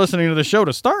think you were listening to the show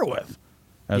to start with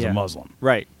as a Muslim.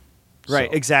 Right.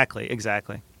 Right. So. Exactly.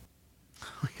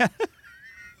 We got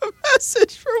a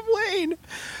message from Wayne,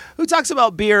 who talks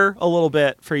about beer a little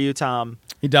bit for you, Tom.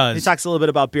 He does. He talks a little bit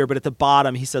about beer, but at the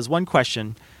bottom he says, one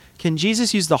question: can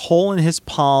Jesus use the hole in his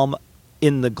palm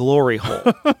in the glory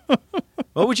hole?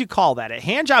 What would you call that? A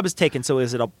hand job is taken, so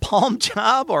is it a palm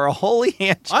job or a holy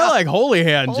hand job? I like holy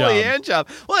hand job. Holy hand job.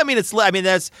 Well,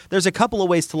 there's a couple of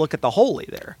ways to look at the holy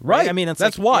there. Right.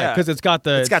 That's why, because it's got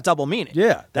double meaning.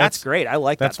 Yeah. That's great. I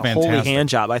like that. That's the fantastic. Holy hand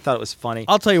job. I thought it was funny.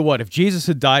 I'll tell you what, if Jesus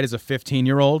had died as a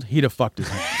 15-year-old, he'd have fucked his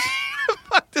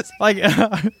hands.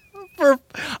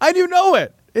 I do know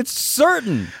it. It's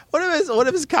certain. One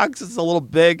of his cocks is a little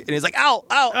big, and he's like, ow,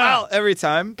 ow, ow, every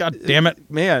time. God damn it.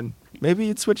 Man, maybe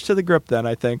you'd switch to the grip then,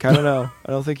 I think. I don't know.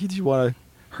 I don't think you'd want to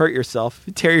hurt yourself.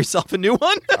 You tear yourself a new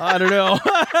one. I don't know.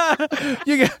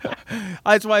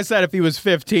 That's why I said if he was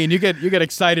 15, you get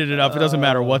excited enough. It doesn't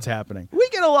matter what's happening. We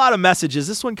get a lot of messages.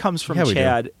 This one comes from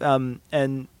Chad. Do.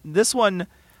 And this one,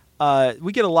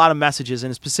 we get a lot of messages,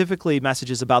 and specifically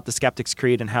messages about the Skeptic's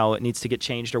Creed and how it needs to get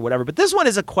changed or whatever. But this one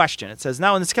is a question. It says,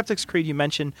 now in the Skeptic's Creed you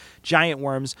mentioned giant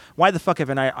worms. Why the fuck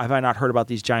have I not heard about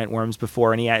these giant worms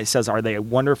before? And he says, are they a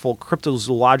wonderful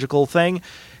cryptozoological thing?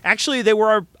 Actually, they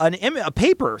were a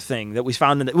paper thing that we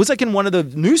found. It was like in one of the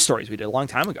news stories we did a long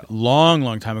time ago.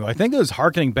 Long time ago. I think it was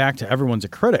hearkening back to Everyone's a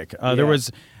Critic. There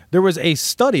was a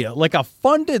study, like a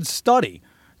funded study,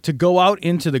 to go out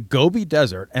into the Gobi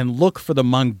Desert and look for the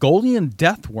Mongolian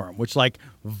death worm, which like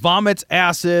vomits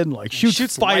acid and like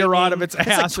shoots fire lightning out of its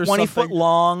ass, like or 20 something. foot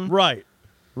long. Right.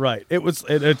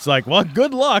 It's like, well,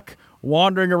 good luck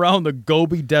wandering around the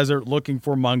Gobi Desert looking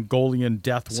for Mongolian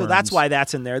death worms. So that's why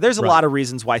that's in there. There's a lot of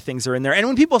reasons why things are in there. And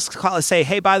when people say,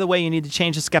 hey, by the way, you need to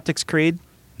change the Skeptic's Creed.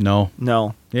 No.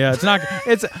 Yeah, it's not.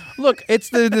 Look,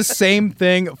 it's the same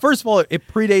thing. First of all, it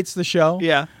predates the show.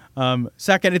 Yeah.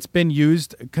 Second, it's been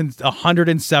used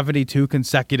 172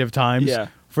 consecutive times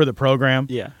for the program.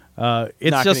 Yeah.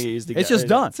 It's just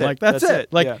done. That's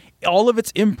it. Like all of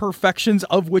its imperfections,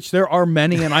 of which there are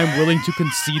many, and I'm willing to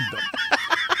concede them.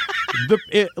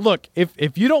 Look,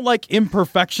 if you don't like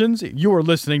imperfections, you are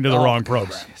listening to the wrong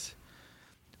program.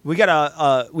 We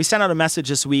sent out a message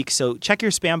this week, so check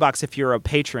your spam box if you're a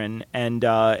patron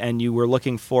and you were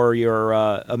looking for your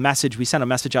a message. We sent a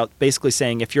message out basically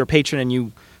saying if you're a patron and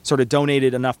you sort of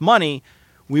donated enough money,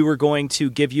 we were going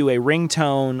to give you a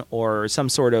ringtone or some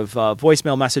sort of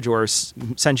voicemail message or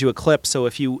send you a clip. So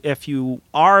if you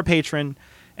are a patron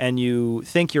and you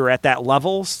think you're at that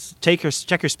level, check your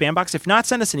spam box. If not,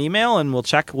 send us an email and we'll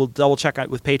double check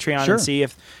with Patreon and see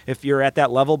if you're at that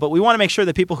level. But we want to make sure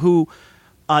that people who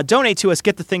donate to us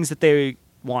get the things that they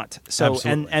want. So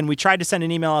and we tried to send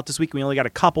an email out this week. We only got a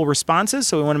couple responses,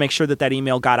 so we want to make sure that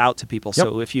email got out to people. Yep.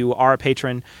 So if you are a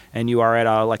patron and you are at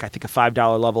I think a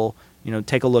 $5 level,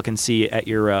 take a look and see at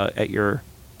your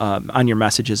on your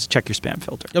messages. Check your spam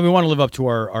filter. Yeah, we want to live up to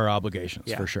our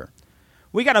obligations for sure.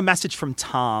 We got a message from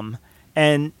Tom,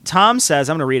 and Tom says,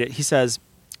 I'm going to read it. He says,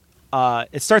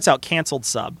 it starts out canceled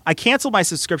sub. I canceled my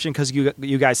subscription because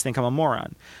you guys think I'm a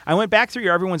moron. I went back through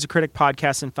your Everyone's a Critic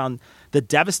podcast and found the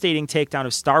devastating takedown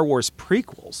of Star Wars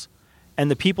prequels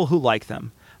and the people who like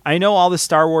them. I know all the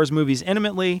Star Wars movies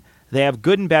intimately. They have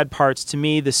good and bad parts. To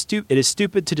me, it is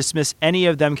stupid to dismiss any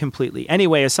of them completely.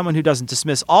 Anyway, as someone who doesn't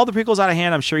dismiss all the prequels out of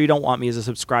hand, I'm sure you don't want me as a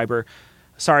subscriber.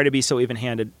 Sorry to be so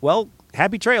even-handed. Well,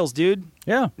 happy trails, dude.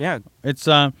 Yeah. Yeah. It's,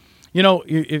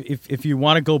 if you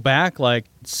want to go back like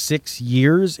 6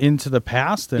 years into the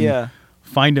past and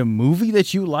find a movie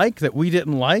that you like that we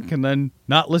didn't like and then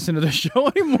not listen to the show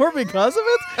anymore because of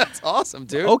it. That's awesome,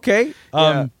 dude. Okay.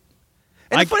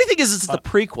 And the funny thing is, it's the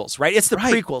prequels, right? It's the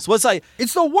prequels.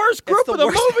 It's the worst group of the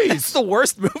movies. It's the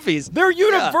worst movies. They're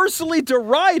universally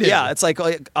derided. Yeah, it's like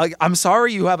I'm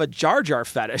sorry you have a Jar Jar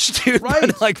fetish, dude. Right.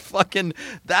 But the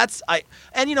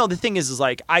thing is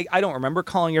like I don't remember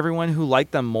calling everyone who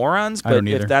liked them morons, but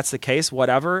if that's the case,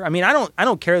 whatever. I mean, I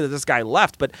don't care that this guy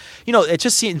left, but it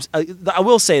just seems. I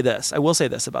will say this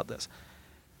about this.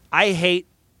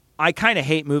 I kind of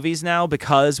hate movies now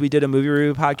because we did a movie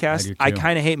review podcast. I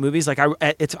kind of hate movies. Like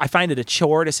I find it a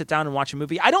chore to sit down and watch a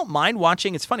movie. I don't mind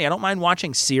watching. It's funny. I don't mind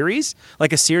watching series,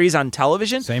 like a series on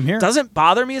television. Same here. Doesn't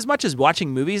bother me as much as watching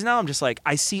movies now. I'm just like,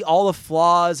 I see all the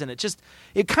flaws, and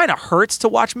it kind of hurts to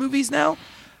watch movies now.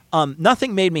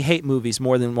 Nothing made me hate movies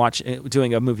more than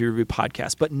doing a movie review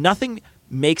podcast, but nothing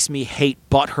makes me hate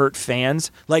butthurt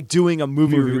fans like doing a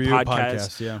movie review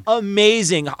podcast. Yeah.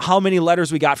 Amazing how many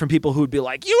letters we got from people who would be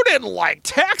like, "You didn't like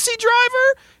Taxi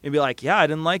Driver?" And be like, "Yeah, I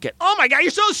didn't like it." "Oh my God,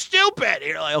 you're so stupid." And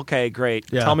you're like, "Okay, great.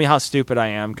 Yeah. Tell me how stupid I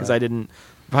am because I didn't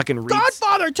fucking read."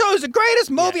 Godfather 2 is the greatest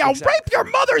movie. Yeah, exactly. I'll rape your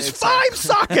mother's five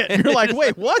socket. And you're like,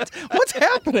 wait, what? What's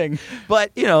happening?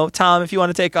 But, Tom, if you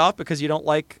want to take off because you don't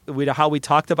like how we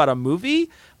talked about a movie,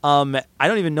 I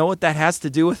don't even know what that has to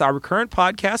do with our current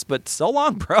podcast, but so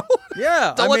long, bro.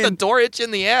 Yeah. Don't let the door itch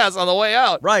in the ass on the way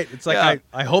out. Right. It's like,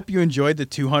 I hope you enjoyed the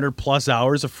 200 plus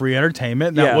hours of free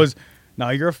entertainment. That was, now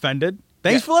you're offended.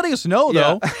 Thanks for letting us know,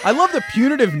 though. I love the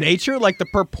punitive nature, like the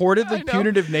purportedly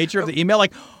punitive nature of the email.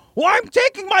 Like, well, I'm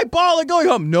taking my ball and going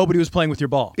home. Nobody was playing with your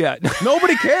ball. Yeah.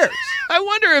 Nobody cares. I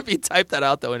wonder if he typed that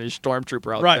out, though, in his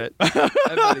Stormtrooper outfit. Right. I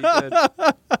bet he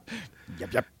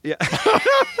did.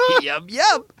 Yep.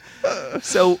 Yep.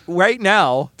 So right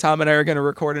now, Tom and I are going to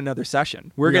record another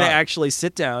session. We're going to actually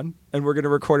sit down and we're going to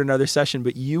record another session,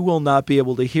 but you will not be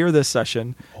able to hear this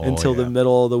session until the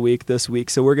middle of the week this week.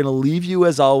 So we're going to leave you,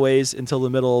 as always, until the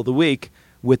middle of the week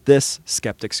with this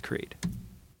Skeptic's Creed.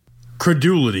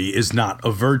 Credulity is not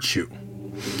a virtue.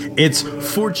 It's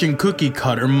fortune cookie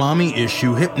cutter, mommy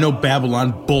issue, hypno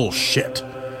Babylon bullshit.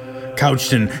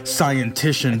 Couched in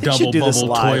scientician, double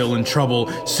bubble, toil and trouble,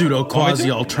 pseudo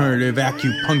quasi alternative,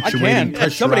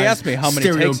 acupunctuating, Somebody asked me pressurized, how many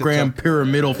stereogram,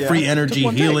 pyramidal, free energy,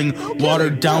 healing,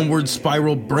 watered downward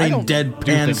spiral, brain dead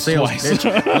pan sales pitch,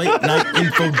 late night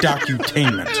info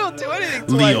docutainment. I don't do anything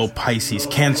twice. Leo Pisces,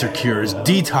 cancer cures,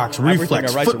 detox,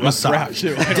 reflex, foot massage,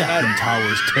 death and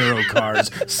towers, tarot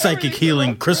cards, psychic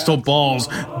healing, crystal balls,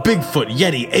 Bigfoot,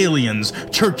 Yeti, aliens,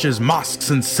 churches, mosques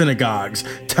and synagogues,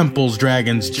 temples,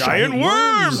 dragons, giant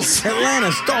worms,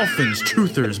 Atlantis, dolphins,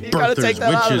 truthers, birthers,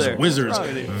 witches, wizards,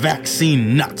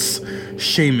 vaccine nuts,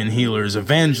 shaman healers,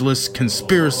 evangelists,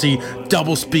 conspiracy,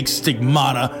 doublespeak,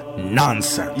 stigmata,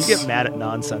 nonsense. You get mad at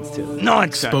nonsense, too.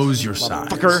 Nonsense. Expose your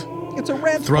sides. It's a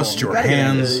red Thrust your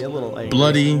hands,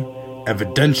 bloody,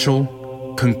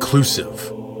 evidential,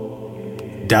 conclusive.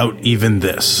 Doubt even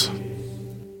this.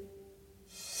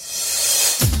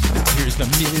 Here's the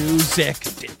music.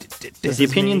 The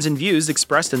opinions and views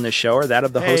expressed in this show are that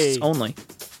of the hosts only.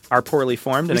 Our poorly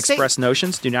formed and expressed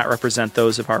notions do not represent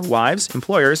those of our wives,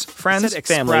 employers, friends,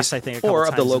 families, or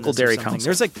of the local dairy company.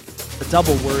 There's like a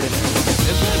double word in it.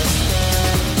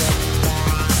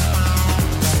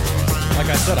 Like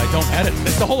I said, I don't edit.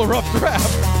 It's all a rough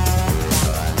draft.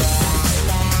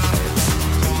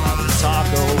 Talk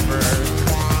over.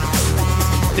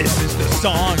 This is the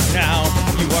song now.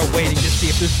 You are waiting to see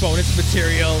if there's bonus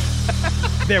material.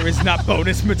 There is not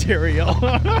bonus material.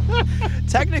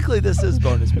 Technically, this is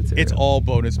bonus material. It's all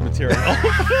bonus material.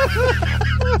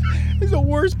 It's the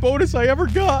worst bonus I ever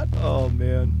got. Oh,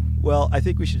 man. Well, I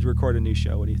think we should record a new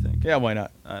show. What do you think? Yeah, why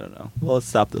not? I don't know. Well, let's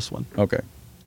stop this one. Okay.